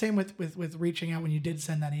 And it's same with reaching out when you did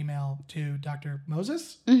send that email to Dr.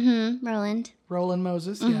 Moses? Mm-hmm. Roland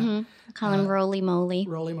Moses, yeah. Call him Roly Moly.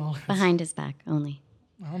 Roly Moly. Behind his back only.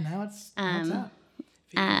 Well, now it's out.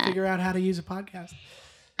 If you can figure out how to use a podcast.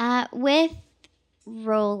 With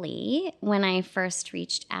Roly, when I first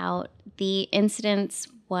reached out, the incidence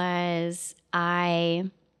was I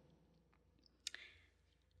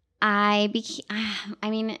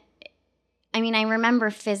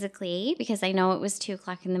remember physically, because I know it was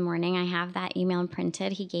 2:00 in the morning. I have that email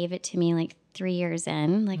printed. He gave it to me like 3 years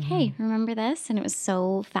in, like, hey, remember this? And it was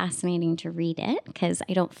so fascinating to read it, because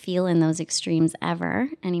I don't feel in those extremes ever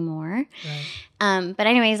anymore. Right. But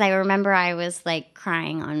anyways, I remember I was like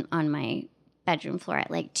crying on my bedroom floor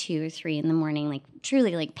at like 2 or 3 in the morning, like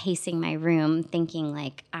truly like pacing my room, thinking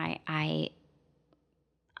like, I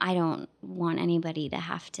don't want anybody to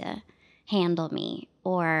have to handle me.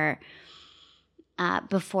 Or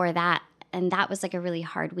before that, and that was like a really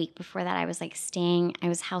hard week. Before that, I was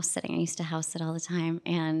house sitting. I used to house sit all the time.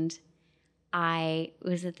 And I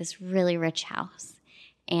was at this really rich house.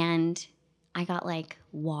 And I got like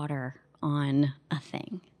water on a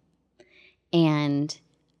thing. And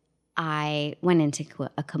I went into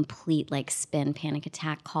a complete like spin, panic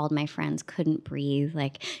attack, called my friends, couldn't breathe.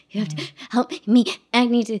 Like, you have to help me. I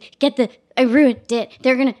need to I ruined it.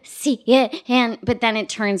 They're going to see it. But then it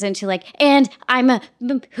turns into like, and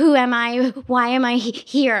who am I? Why am I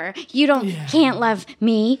here? You can't love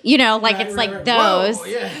me. You know, like it's like those. Whoa,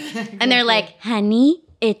 yeah. And they're like, honey,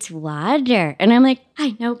 it's water. And I'm like,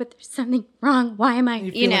 I know, but there's something wrong. Why am I,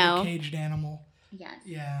 you know? Like a caged animal. Yes.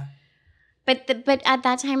 Yeah. But at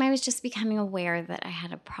that time, I was just becoming aware that I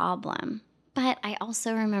had a problem. But I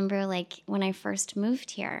also remember, like, when I first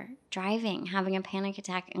moved here, driving, having a panic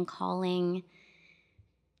attack and calling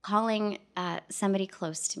calling somebody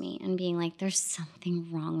close to me and being like, there's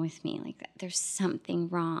something wrong with me. Like, there's something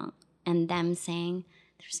wrong. And them saying,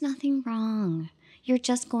 there's nothing wrong. You're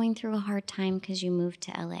just going through a hard time because you moved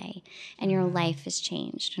to LA and your life has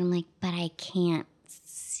changed. And I'm like, but I can't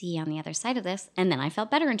see on the other side of this. And then I felt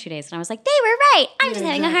better in 2 days. And I was like, they were right. I'm just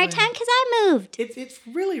having a hard time because I moved. It's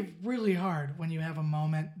really, really hard when you have a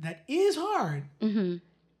moment that is hard. Mm-hmm.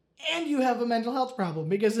 And you have a mental health problem,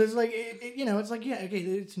 because it's like, it's like, yeah, okay,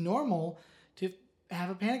 it's normal to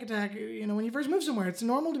have a panic attack, when you first move somewhere. It's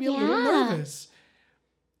normal to be a little nervous.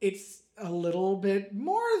 It's a little bit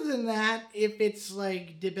more than that if it's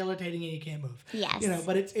like debilitating and you can't move. Yes.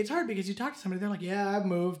 But it's hard because you talk to somebody, they're like, yeah, I've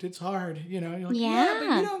moved. It's hard. You're like, yeah,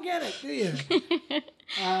 but you don't get it, do you?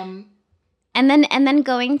 And then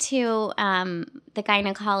going to the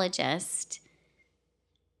gynecologist,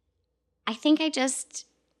 I think I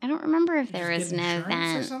don't remember if there was an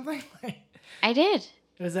event or something. I did.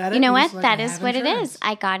 Was that it? You know what? Like, that is what insurance. It is.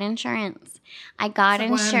 I got insurance. I got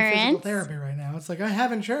insurance. I'm in physical therapy right now. It's like, I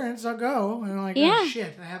have insurance. I'll go. And I'm like, oh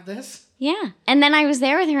shit, I have this. Yeah. And then I was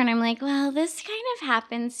there with her, and I'm like, well, this kind of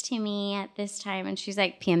happens to me at this time. And she's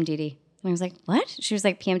like, PMDD. And I was like, what? She was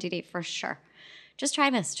like, PMDD for sure. Just try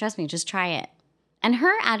this. Trust me. Just try it. And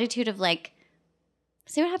her attitude of like,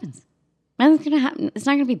 see what happens. Nothing's going to happen. It's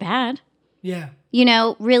not going to be bad. Yeah.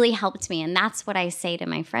 Really helped me. And that's what I say to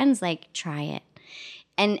my friends, like, try it.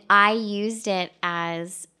 And I used it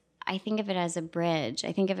I think of it as a bridge.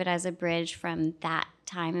 I think of it as a bridge from that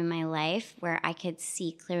time in my life where I could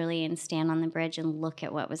see clearly and stand on the bridge and look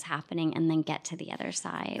at what was happening and then get to the other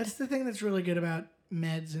side. That's the thing that's really good about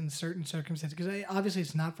meds in certain circumstances, because obviously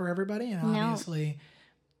it's not for everybody. And obviously,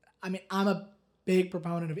 I'm a big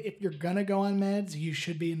proponent of, if you're going to go on meds, you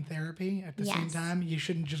should be in therapy at the same time. You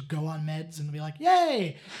shouldn't just go on meds and be like,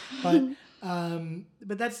 yay. But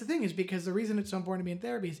that's the thing, is because the reason it's so important to be in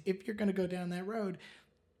therapy is if you're going to go down that road,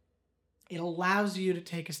 it allows you to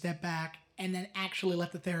take a step back and then actually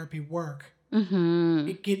let the therapy work. Mm-hmm.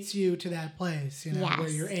 It gets you to that place, where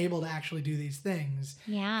you're able to actually do these things.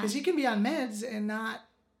 Yeah. Because you can be on meds and not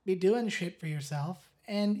be doing shit for yourself,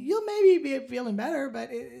 and you'll maybe be feeling better, but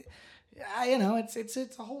it's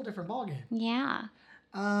a whole different ballgame. Yeah.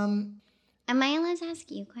 Am I allowed to ask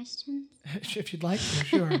you questions? If you'd like to,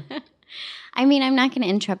 sure. I mean, I'm not going to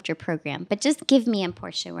interrupt your program, but just give me a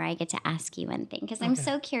portion where I get to ask you one thing, because I'm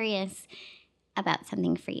so curious about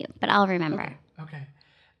something for you, but I'll remember. Okay.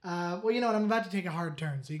 Well, you know what? I'm about to take a hard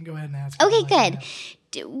turn, so you can go ahead and ask. Okay, good.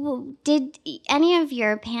 Did any of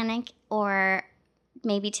your panic, or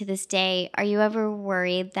maybe to this day, are you ever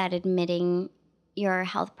worried that admitting your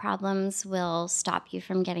health problems will stop you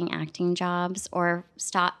from getting acting jobs, or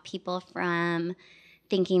stop people from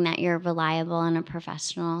thinking that you're reliable in a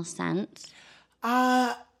professional sense?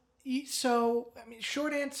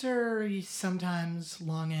 Short answer, sometimes.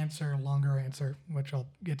 Long answer, longer answer, which I'll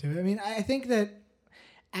get to. I mean, I think that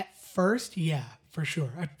at first, yeah, for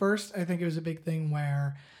sure. At first, I think it was a big thing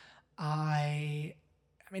where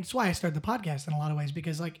it's why I started the podcast in a lot of ways,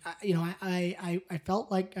 because I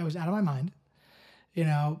felt like I was out of my mind,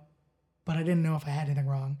 but I didn't know if I had anything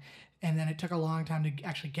wrong. And then it took a long time to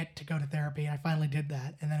actually get to go to therapy. And I finally did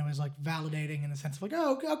that. And then it was like validating in the sense of like,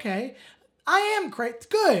 oh, okay, I am great.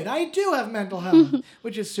 Good. I do have mental health,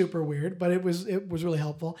 which is super weird, but it was really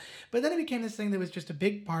helpful. But then it became this thing that was just a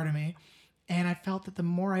big part of me. And I felt that the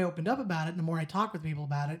more I opened up about it, and the more I talked with people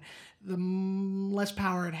about it, the less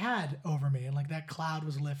power it had over me. And like that cloud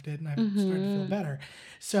was lifted, and I started to feel better.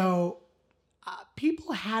 So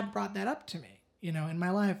people had brought that up to me, in my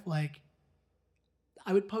life. Like,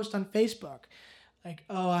 I would post on Facebook, like,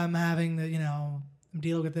 oh, I'm having I'm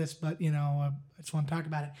dealing with this, but, I just want to talk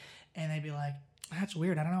about it. And they'd be like, that's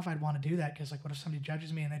weird. I don't know if I'd want to do that, because, like, what if somebody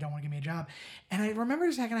judges me and they don't want to give me a job? And I remember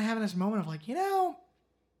just kind of having this moment of like,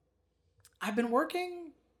 I've been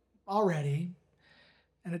working already,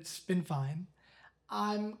 and it's been fine.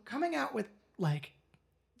 I'm coming out with, like,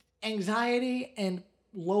 anxiety and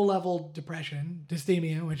low-level depression,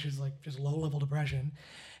 dysthymia, which is, like, just low-level depression.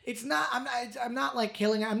 It's not, I'm not like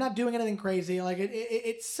killing it. I'm not doing anything crazy. Like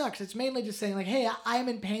it sucks. It's mainly just saying like, hey, I am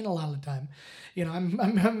in pain a lot of the time.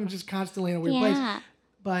 I'm just constantly in a weird place.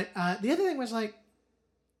 But the other thing was like,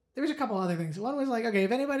 there was a couple other things. One was like, okay, if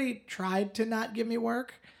anybody tried to not give me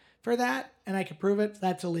work for that and I could prove it,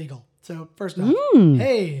 that's illegal. So first off,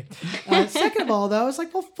 hey. Second of all, though, it's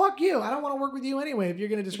like, well, fuck you. I don't want to work with you anyway if you're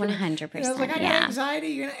going to discriminate. 100%. It's like, I got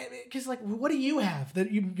anxiety. Because, like, what do you have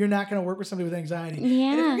that you're not going to work with somebody with anxiety?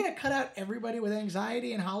 Yeah. And if you're going to cut out everybody with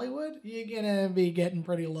anxiety in Hollywood, you're going to be getting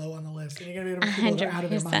pretty low on the list. And you're going to be able to people that are out of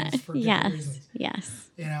their minds for different reasons. Yes.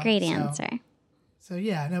 Great answer. So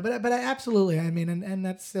yeah, no, but I absolutely. I mean, and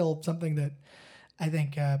that's still something that I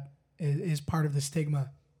think is part of the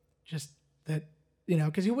stigma. Just that,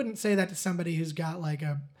 because you wouldn't say that to somebody who's got like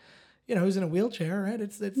a, who's in a wheelchair, right?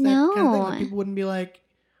 It's that kind of thing. Like, No. people wouldn't be like,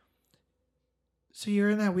 so you're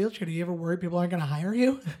in that wheelchair. Do you ever worry people aren't going to hire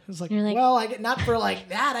you? It's like, You're like- well, I get not for like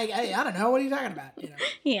that. I don't know. What are you talking about?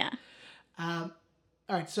 Yeah. All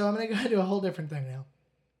right, so I'm going to go do a whole different thing now.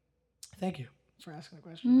 Thank you for asking the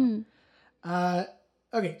question.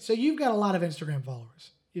 Okay, so you've got a lot of Instagram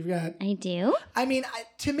followers. You've got. I do. I mean,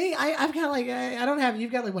 to me, I've got like I don't have.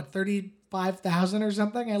 You've got like what 35,000 or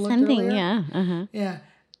something. I looked Something, earlier. yeah. Uh-huh. Yeah.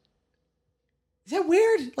 Is that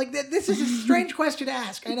weird? Like this is a strange question to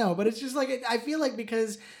ask. I know, but it's just like I feel like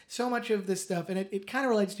because so much of this stuff, and it kind of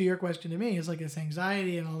relates to your question to me, is like this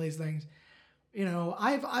anxiety and all these things.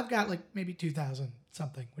 I've got like maybe 2,000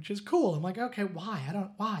 something, which is cool. I'm like, okay, why?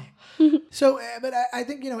 Why? So, but I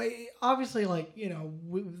think, obviously like,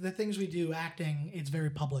 the things we do, acting, it's very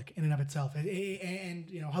public in and of itself. And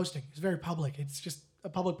hosting is very public. It's just a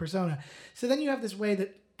public persona. So then you have this way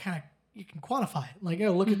that kind of, you can quantify it. Like,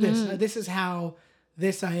 look at this. This is how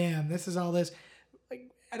this I am. This is all this.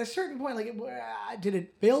 At a certain point, like, did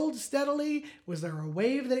it build steadily? Was there a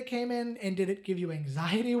wave that it came in? And did it give you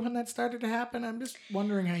anxiety when that started to happen? I'm just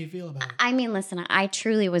wondering how you feel about it. I mean, listen, I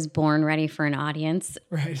truly was born ready for an audience.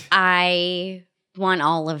 Right. I want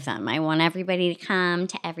all of them. I want everybody to come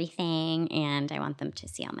to everything, and I want them to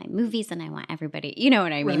see all my movies, and I want everybody, you know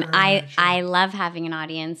what I mean? Right, sure. I love having an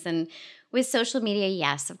audience. And with social media,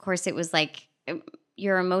 yes, of course, it was like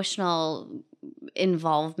your emotional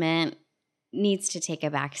involvement needs to take a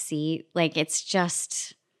back seat. Like, it's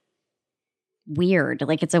just weird.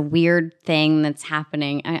 Like, it's a weird thing that's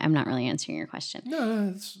happening. I'm not really answering your question.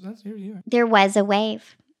 No, that's you. There was a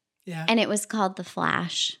wave. Yeah. And it was called The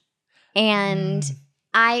Flash. And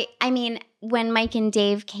I mean, when Mike and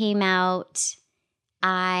Dave came out,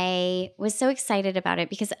 I was so excited about it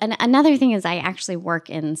because another thing is I actually work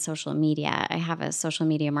in social media. I have a social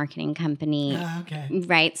media marketing company. Okay.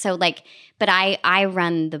 Right. So like, but I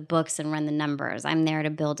run the books and run the numbers. I'm there to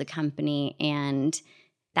build a company, and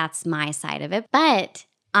that's my side of it. But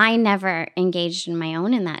I never engaged in my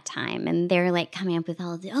own in that time. And they're like coming up with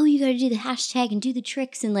all of the, you got to do the hashtag and do the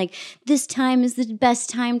tricks. And like, this time is the best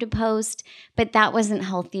time to post. But that wasn't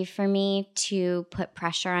healthy for me to put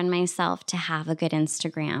pressure on myself to have a good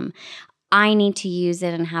Instagram. I need to use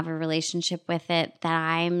it and have a relationship with it that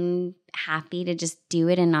I'm happy to just do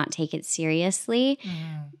it and not take it seriously.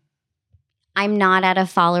 I'm not at a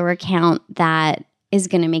follower count that is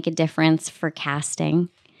going to make a difference for casting.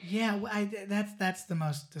 Yeah, that's the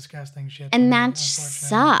most disgusting shit. And that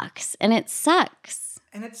sucks. And it sucks.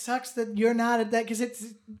 And it sucks that you're not at that,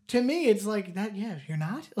 because to me, it's like that. Yeah, you're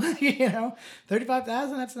not.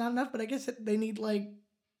 35,000. That's not enough. But I guess they need like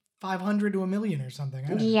 500 to 1 million or something. I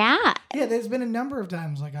don't know. Yeah. Yeah, there's been a number of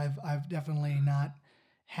times like I've definitely not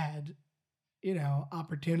had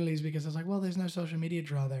opportunities because I was like, well, there's no social media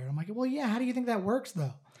draw there. I'm like, well, yeah. How do you think that works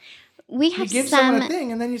though? We have you give someone a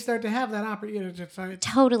thing, and then you start to have that opportunity.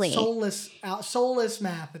 Totally soulless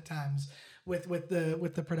math at times with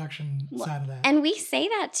the production side of that. And we say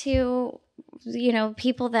that to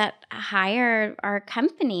people that hire our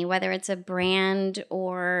company, whether it's a brand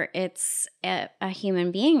or it's a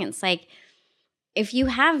human being. It's like, if you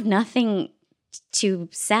have nothing to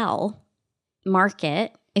sell,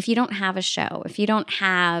 market. If you don't have a show, if you don't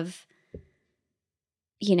have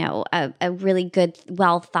a really good,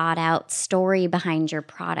 well thought out story behind your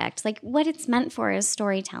product. Like, what it's meant for is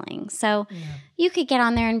storytelling. So you could get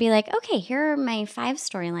on there and be like, okay, here are my 5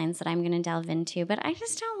 storylines that I'm going to delve into, but I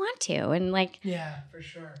just don't want to. And like, yeah, for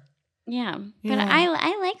sure. Yeah. But I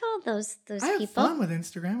like all those people. I have fun with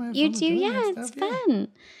Instagram. I have you fun do? with Yeah, that it's stuff. fun.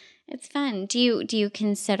 It's fun. Do you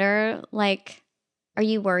consider, like, are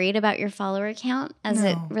you worried about your follower count as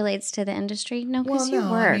it relates to the industry? No, because you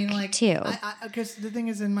work too. Because the thing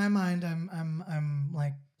is, in my mind, I'm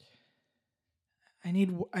like, I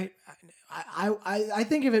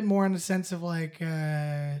think of it more in the sense of like,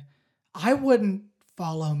 I wouldn't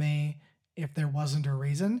follow me if there wasn't a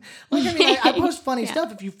reason. Like, I mean, I post funny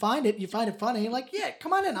stuff. If you find it funny. Like, yeah,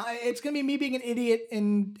 come on in. It's gonna be me being an idiot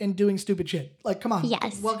and doing stupid shit. Like, come on,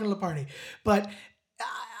 welcome to the party. But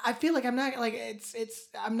I feel like I'm not like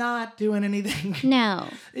I'm not doing anything. No.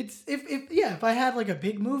 It's if I had like a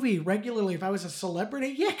big movie regularly, if I was a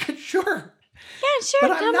celebrity, sure. Yeah, sure.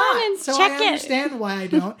 But come not. on and so check I understand why I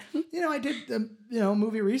don't. I did the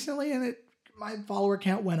movie recently, and my follower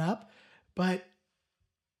count went up, but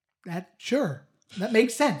That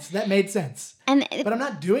makes sense. That made sense. But I'm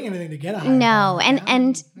not doing anything to get a higher no, power.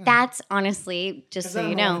 and that's honestly, just so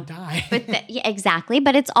you know. Die. But yeah, exactly.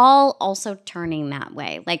 But it's all also turning that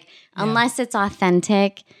way. Like, unless it's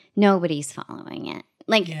authentic, nobody's following it.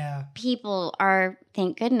 Like, people are,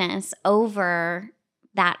 thank goodness, over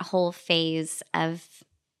that whole phase of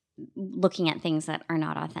looking at things that are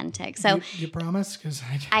not authentic. So you promise? Because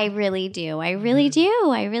I really do. I really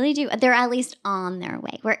do. They're at least on their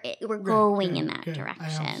way. We're going in that direction. I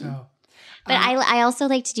hope so. But I also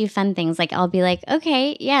like to do fun things. Like, I'll be like,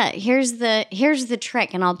 okay, yeah, here's the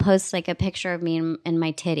trick, and I'll post like a picture of me in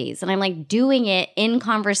my titties, and I'm like doing it in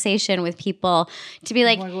conversation with people to be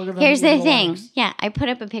like, here's the thing. Yeah, I put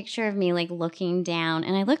up a picture of me like looking down,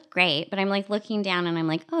 and I look great, but I'm like looking down, and I'm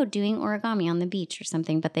like, oh, doing origami on the beach or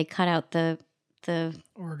something, but they cut out the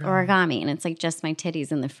origami, and it's like just my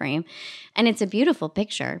titties in the frame, and it's a beautiful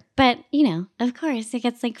picture. But of course, it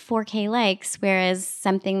gets like 4K likes, whereas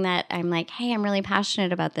something that I'm like, hey, I'm really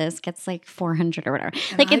passionate about this, gets like 400 or whatever.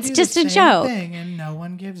 And like, it's just a joke, and no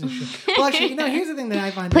one gives a shit. Well, actually, here's the thing that I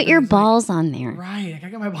find: put your balls on there. Right, I gotta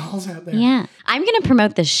get my balls out there. Yeah, I'm gonna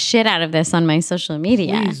promote the shit out of this on my social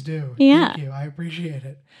media. Please do. Yeah, thank you. I appreciate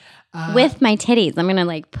it. With my titties, I'm gonna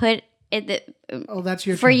like put. That's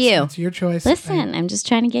your for choice. you. It's your choice. Listen, I'm just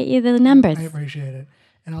trying to get you the numbers. I appreciate it,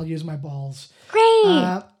 and I'll use my balls.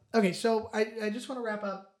 Great. Okay, so I just want to wrap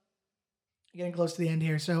up. Getting close to the end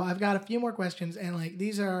here, so I've got a few more questions, and like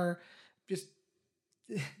these are just.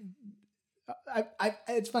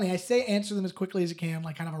 It's funny. I say answer them as quickly as you can,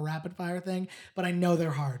 like kind of a rapid fire thing, but I know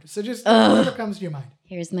they're hard. So just whatever comes to your mind.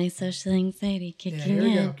 Here's my social anxiety kicking in. Here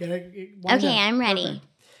we go. Okay, I'm ready.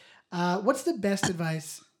 What's the best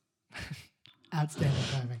advice? Outstanding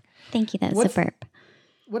timing. Thank you. That was a burp.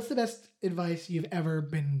 What's the best advice you've ever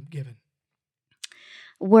been given?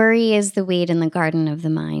 Worry is the weed in the garden of the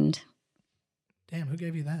mind. Damn, who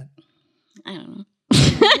gave you that? I don't know.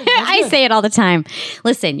 I say it all the time.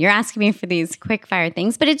 Listen, you're asking me for these quick fire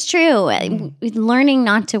things, but it's true. Learning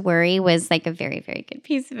not to worry was like a very, very good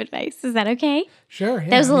piece of advice. Is that okay? Sure. Yeah.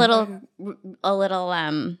 That was a little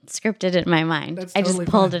scripted in my mind. That's I totally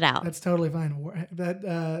just pulled fine. it out. That's totally fine.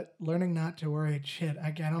 That learning not to worry, shit.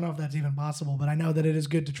 I don't know if that's even possible, but I know that it is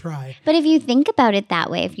good to try. But if you think about it that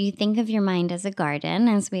way, if you think of your mind as a garden,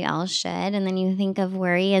 as we all should, and then you think of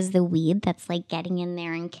worry as the weed that's like getting in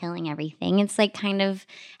there and killing everything, it's like kind of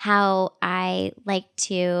how I like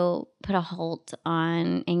to put a halt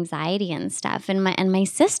on anxiety and stuff. And my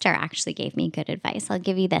sister actually gave me good advice. I'll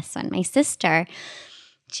give you this one. My sister,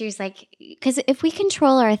 she was like, because if we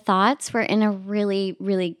control our thoughts, we're in a really,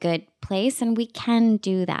 really good place, and we can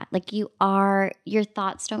do that. Like your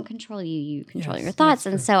thoughts don't control you; you control your thoughts.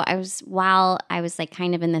 And so while I was like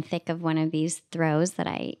kind of in the thick of one of these throws that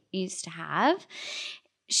I used to have,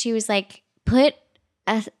 she was like,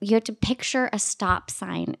 you have to picture a stop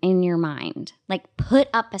sign in your mind. Like, put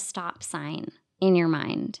up a stop sign in your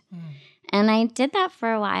mind. And I did that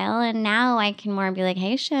for a while, and now I can more be like,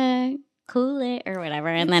 hey, Shay, cool it, or whatever,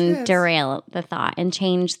 and then derail the thought and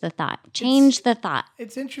change the thought.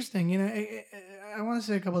 It's interesting. I want to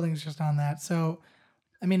say a couple of things just on that. So,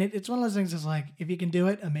 I mean, it's one of those things that's like, if you can do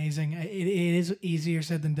it, amazing. It is easier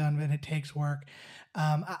said than done, but it takes work.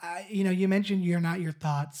 You mentioned you're not your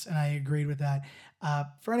thoughts, and I agreed with that.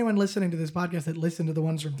 For anyone listening to this podcast that listened to the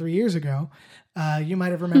ones from 3 years ago, you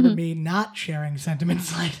might have remembered me not sharing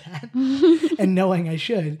sentiments like that and knowing I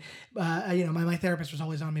should. My therapist was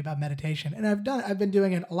always on me about meditation, and I've been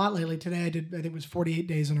doing it a lot lately. Today I think it was 48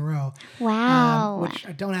 days in a row. Wow. Which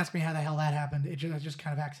don't ask me how the hell that happened. I just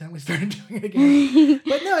kind of accidentally started doing it again.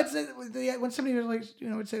 But no, when somebody was like,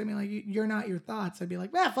 would say to me like, "You're not your thoughts," I'd be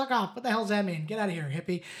like, fuck off. What the hell does that mean? Get out of here,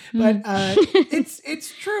 hippie. But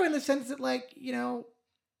it's true in the sense that like,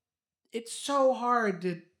 it's so hard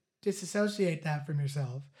to disassociate that from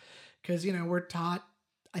yourself because, we're taught,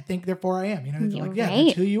 I think, therefore I am,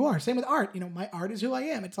 that's who you are. Same with art. My art is who I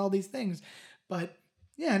am. It's all these things. But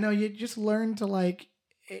yeah, no, you just learn to like,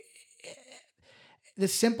 the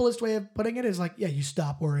simplest way of putting it is like, yeah, you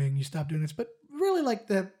stop worrying, you stop doing this. But really like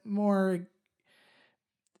the more,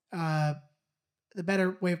 the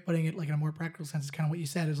better way of putting it, like in a more practical sense, is kind of what you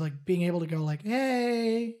said, is like being able to go like,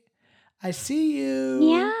 hey, I see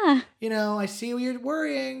you. Yeah. I see you're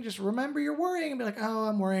worrying. Just remember you're worrying and be like, oh,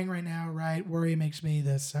 I'm worrying right now. Right. Worry makes me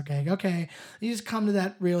this. Okay. You just come to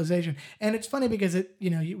that realization. And it's funny because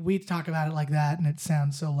we talk about it like that and it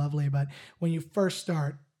sounds so lovely. But when you first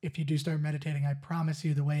start, if you do start meditating, I promise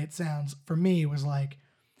you the way it sounds for me was like,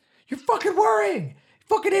 you're fucking worrying.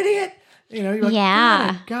 Fucking idiot. You're like,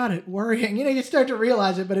 yeah. Got it. Worrying. You start to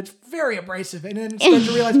realize it, but it's very abrasive. And then you start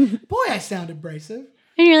to realize, boy, I sound abrasive.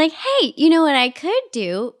 And you're like, hey, you know what I could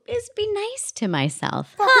do is be nice to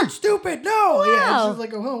myself. Fucking stupid. No. Yeah, it's Wow. just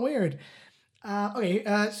like, oh, weird.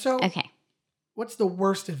 So Okay. what's the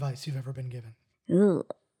worst advice you've ever been given? Ooh.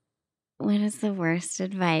 What is the worst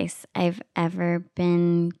advice I've ever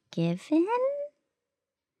been given?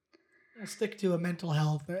 I'll stick to a mental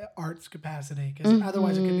health, arts capacity, because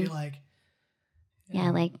otherwise it could be like,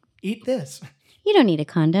 Yeah, like, eat this. you don't need a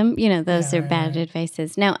condom. You know, those Yeah, are right, bad right.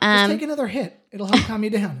 advices. No, Just take another hit. It'll help calm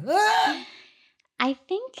you down. Ah! I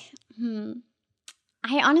think,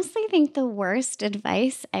 I honestly think the worst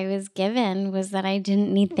advice I was given was that I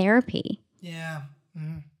didn't need therapy. Yeah.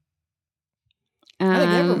 I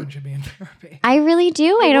think everyone should be in therapy. I really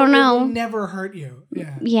do. I don't know. It will never hurt you.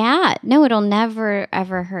 Yeah. Yeah. No, it'll never,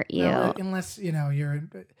 ever hurt you. No, unless, you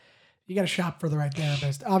got to shop for the right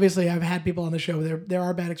therapist. Obviously, I've had people on the show, there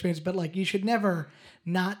are bad experiences, but like you should never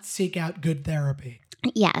not seek out good therapy.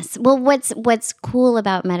 Yes. Well, what's cool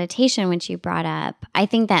about meditation, which you brought up, I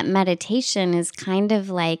think that meditation is kind of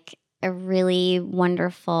like a really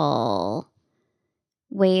wonderful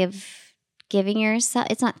way of giving yourself,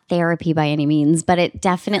 it's not therapy by any means, but it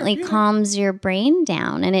definitely calms your brain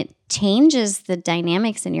down and it changes the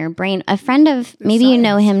dynamics in your brain. A friend of, maybe you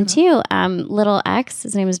know him too, Little X,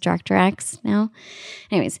 his name is Director X now.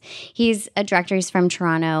 Anyways, he's a director, he's from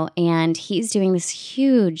Toronto, and he's doing this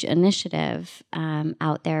huge initiative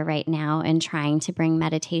out there right now and trying to bring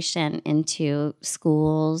meditation into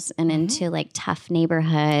schools and into like tough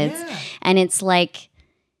neighborhoods. Yeah. And it's like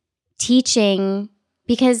teaching,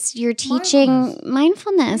 because you're teaching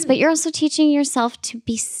mindfulness, but you're also teaching yourself to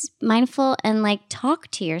be mindful and like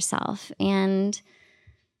talk to yourself. And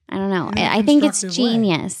I don't know. I think it's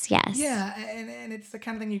genius. Way. Yes. Yeah. And it's the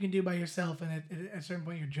kind of thing you can do by yourself. And at a certain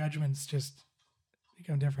point, your judgments just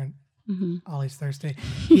become different. Mm-hmm. Ollie's thirsty.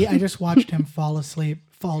 I just watched him fall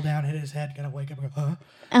down, hit his head, kind of wake up and go, huh?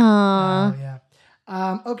 Oh,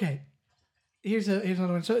 yeah. Okay. Here's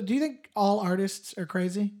another one. So do you think all artists are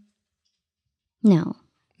crazy? No.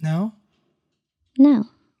 No? No.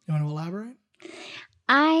 You want to elaborate?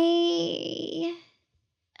 I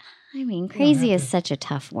mean, crazy is such a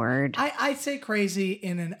tough word. I say crazy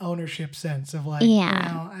in an ownership sense of like,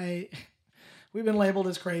 we've been labeled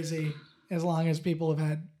as crazy as long as people have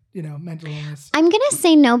had, mental illness. I'm going to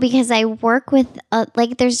say no because I work with,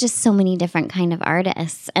 there's just so many different kind of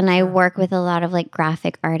artists. And I work with a lot of like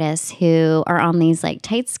graphic artists who are on these like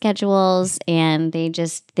tight schedules and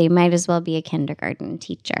they might as well be a kindergarten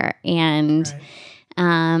teacher. And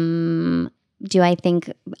do I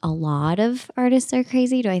think a lot of artists are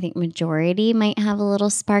crazy? Do I think majority might have a little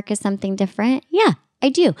spark of something different? Yeah, I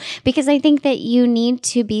do. Because I think that you need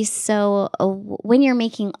to be when you're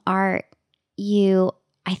making art,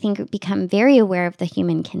 I think, become very aware of the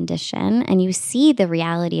human condition and you see the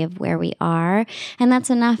reality of where we are. And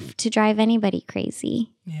that's enough to drive anybody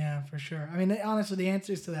crazy. Yeah, for sure. I mean, honestly, the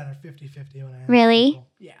answers to that are 50-50 when I ask Really? people.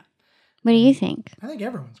 Yeah. What do you think? I think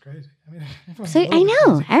everyone's crazy. I mean, I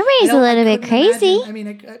know. Crazy. Everybody's a little bit crazy.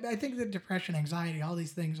 I think that depression, anxiety, all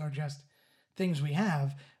these things are just things we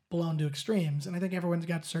have blown to extremes. And I think everyone's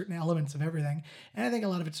got certain elements of everything. And I think a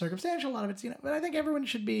lot of it's circumstantial, a lot of it's, but I think everyone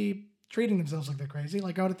should be treating themselves like they're crazy,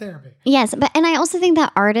 like go to therapy. Yes, and I also think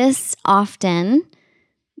that artists often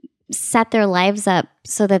set their lives up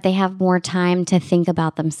so that they have more time to think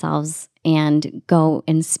about themselves and go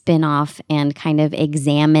and spin off and kind of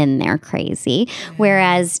examine their crazy. Yeah.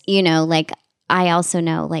 Whereas, I also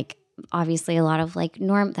know, obviously a lot of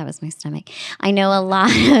that was my stomach. I know a lot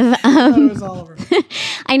of it was Oliver.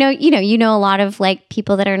 I know, you know a lot of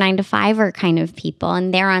people that are 9 to 5 kind of people,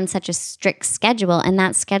 and they're on such a strict schedule, and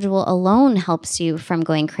that schedule alone helps you from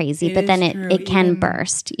going crazy. But then it can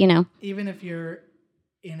burst, Even if you're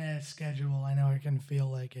in a schedule, I know it can feel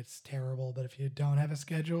like it's terrible, but if you don't have a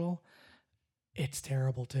schedule, it's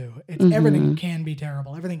terrible too. Everything can be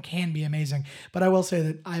terrible. Everything can be amazing. But I will say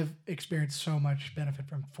that I've experienced so much benefit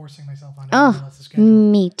from forcing myself on a schedule.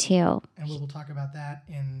 Me too. And we will talk about that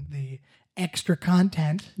in the extra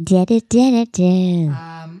content. What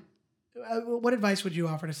advice would you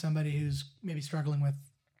offer to somebody who's maybe struggling with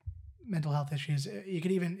mental health issues? You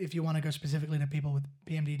could even, if you want to go specifically to people with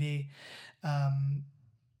PMDD,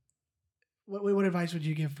 what advice would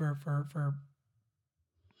you give for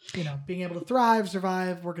being able to thrive,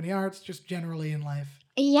 survive, work in the arts, just generally in life?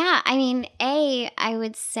 Yeah, I mean, I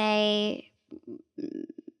would say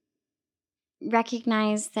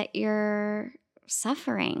recognize that you're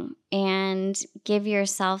suffering and give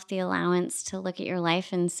yourself the allowance to look at your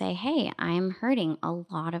life and say, hey, I'm hurting a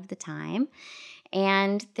lot of the time.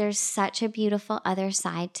 And there's such a beautiful other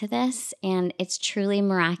side to this. And it's truly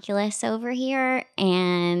miraculous over here.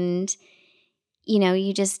 And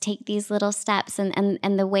you just take these little steps.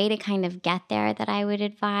 And the way to kind of get there that I would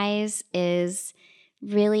advise is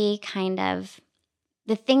really kind of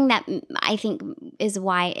the thing that I think is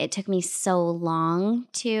why it took me so long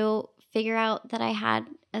to figure out that I had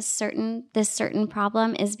this certain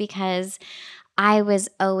problem is because I was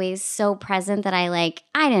always so present that I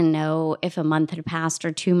didn't know if a month had passed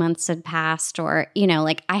or 2 months had passed or,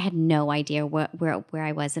 I had no idea where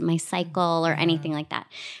I was in my cycle or anything like that.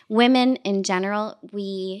 Women in general,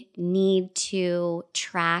 we need to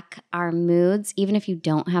track our moods, even if you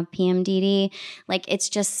don't have PMDD. It's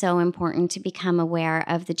just so important to become aware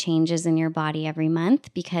of the changes in your body every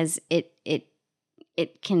month because it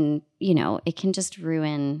can, it can just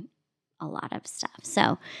ruin a lot of stuff.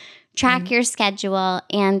 So track your schedule,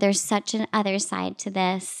 and there's such an other side to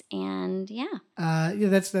this, and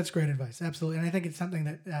that's great advice, absolutely. And I think it's something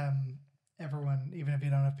that everyone, even if you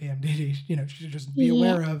don't have PMDD, should just be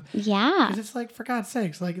aware of. Yeah, because it's for God's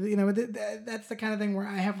sakes, that's the kind of thing where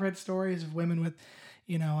I have read stories of women with,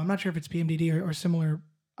 I'm not sure if it's PMDD or similar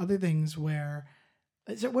other things where.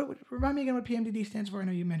 Remind me again what PMDD stands for. I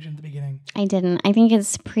know you mentioned at the beginning. I didn't. I think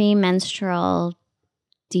it's premenstrual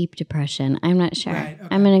deep depression. I'm not sure. Right, okay.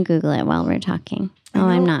 I'm going to Google it while we're talking.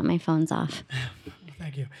 I'm not. My phone's off.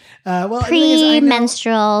 Thank you.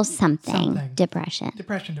 Premenstrual something. Depression.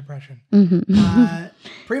 Depression. Mm-hmm.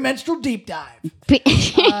 Premenstrual deep dive.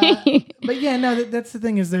 But yeah, no, that's the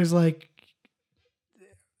thing is there's I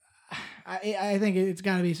think it's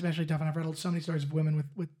got to be especially tough. And I've read so many stories of women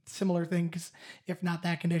with similar things, if not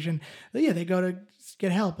that condition. But yeah, they go to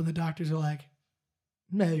get help and the doctors are like,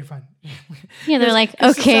 no, you're fine. Yeah, they're like,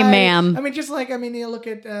 okay, society, ma'am. I mean, you look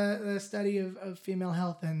at the study of female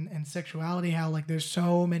health and sexuality, how there's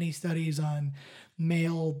so many studies on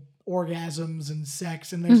male orgasms and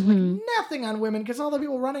sex, and there's nothing on women because all the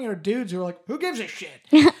people running it are dudes who are like, who gives a shit?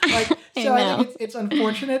 I think it's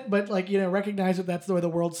unfortunate, but recognize that that's the way the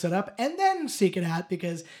world's set up, and then seek it out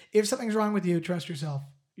because if something's wrong with you, trust yourself.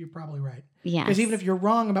 You're probably right. Yes. Because even if you're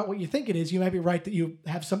wrong about what you think it is, you might be right that you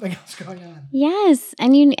have something else going on. Yes.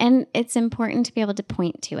 And it's important to be able to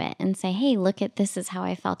point to it and say, hey, look at this is how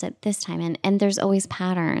I felt at this time. And there's always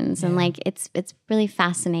patterns. Yeah. And it's really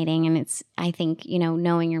fascinating. And it's, I think,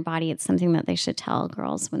 knowing your body, it's something that they should tell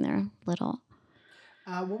girls when they're little.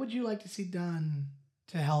 What would you like to see done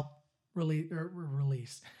to help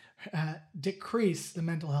decrease the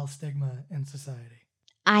mental health stigma in society?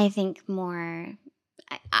 I think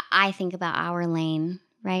I think about Our Lane,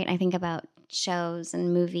 right? I think about shows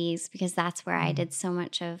and movies because that's where I did so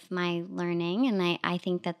much of my learning. And I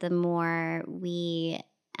think that the more we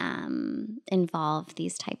involve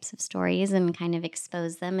these types of stories and kind of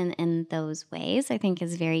expose them in those ways, I think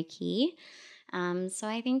is very key. So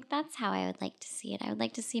I think that's how I would like to see it. I would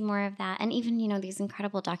like to see more of that. And even, these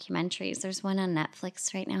incredible documentaries. There's one on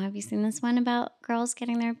Netflix right now. Have you seen this one about girls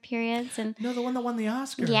getting their periods? No, the one that won the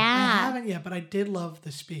Oscar. Yeah. I haven't yet, but I did love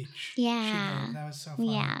the speech. Yeah. That was so fun.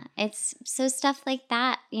 Yeah. It's so stuff like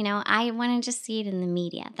that. I want to just see it in the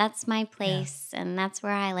media. That's my place. Yeah. And that's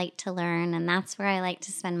where I like to learn. And that's where I like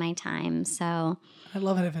to spend my time. So I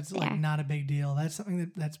love it if it's not a big deal. That's something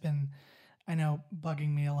that's been... I know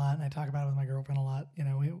bugging me a lot, and I talk about it with my girlfriend a lot.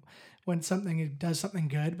 When something does something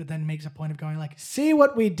good, but then makes a point of going see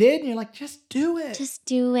what we did, and you're like, just do it. Just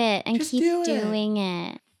do it and keep doing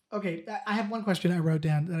it. Okay, I have one question I wrote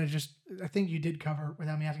down that I think you did cover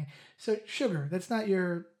without me asking. So, Sugar, is that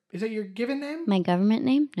your given name? My government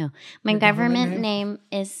name? No. My government name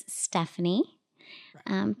is Stephanie.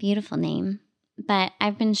 Right. Beautiful name. But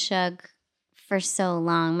I've been Shug for so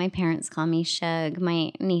long. My parents call me Shug.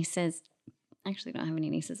 My nieces... Actually, don't have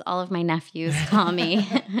any nieces. All of my nephews call me.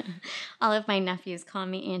 All of my nephews call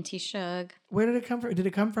me Auntie Shug. Where did it come from? Did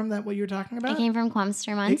it come from that what you were talking about? It came from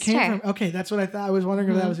Quamster, Munster. It came from. Okay, that's what I thought. I was wondering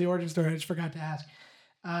if that was the origin story. I just forgot to ask.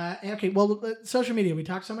 Okay, well, social media. We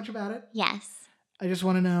talked so much about it. Yes. I just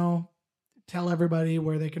want to know. Tell everybody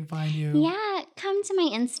where they can find you. Yeah, come to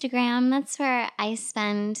my Instagram. That's where I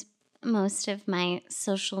spend most of my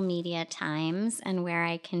social media times and where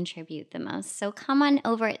I contribute the most. So come on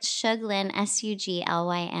over at Shuglyn,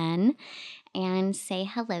 Suglyn, and say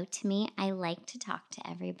hello to me. I like to talk to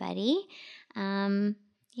everybody. And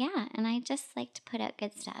I just like to put out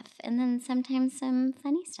good stuff. And then sometimes some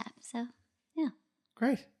funny stuff. So, yeah.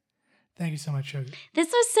 Great. Thank you so much, Sugar.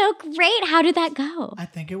 This was so great. How did that go? I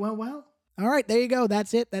think it went well. All right, there you go.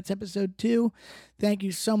 That's it. That's episode 2. Thank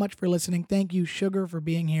you so much for listening. Thank you, Sugar, for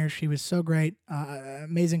being here. She was so great.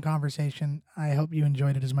 Amazing conversation. I hope you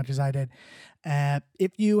enjoyed it as much as I did.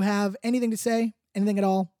 If you have anything to say, anything at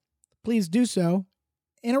all, please do so.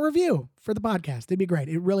 in a review for the podcast. It'd be great.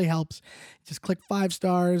 It really helps. Just click 5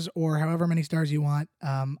 stars or however many stars you want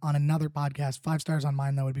on another podcast. 5 stars on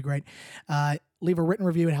mine, though, would be great. Leave a written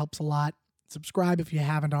review. It helps a lot. Subscribe if you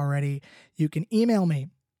haven't already. You can email me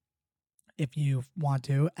if you want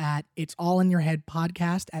to at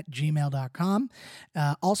it'sallinyourheadpodcast@gmail.com.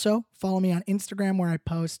 Also, follow me on Instagram where I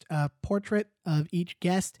post a portrait of each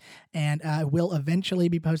guest, and I will eventually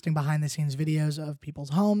be posting behind-the-scenes videos of people's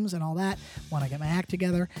homes and all that when I get my act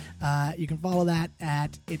together. You can follow that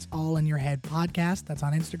at It's All in Your Head Podcast. That's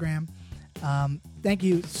on Instagram. Thank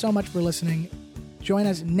you so much for listening. Join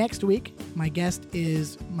us next week. My guest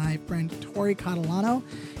is my friend Tori Catalano.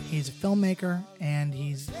 He's a filmmaker, and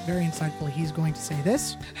he's very insightful. He's going to say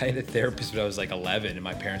this. I had a therapist when I was like 11, and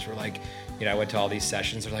my parents were like, I went to all these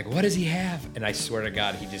sessions. They're like, what does he have? And I swear to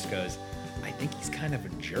God, he just goes, I think he's kind of a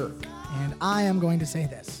jerk. And I am going to say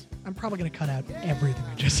this. I'm probably going to cut out everything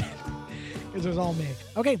I just said because it was all me.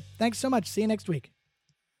 Okay, thanks so much. See you next week.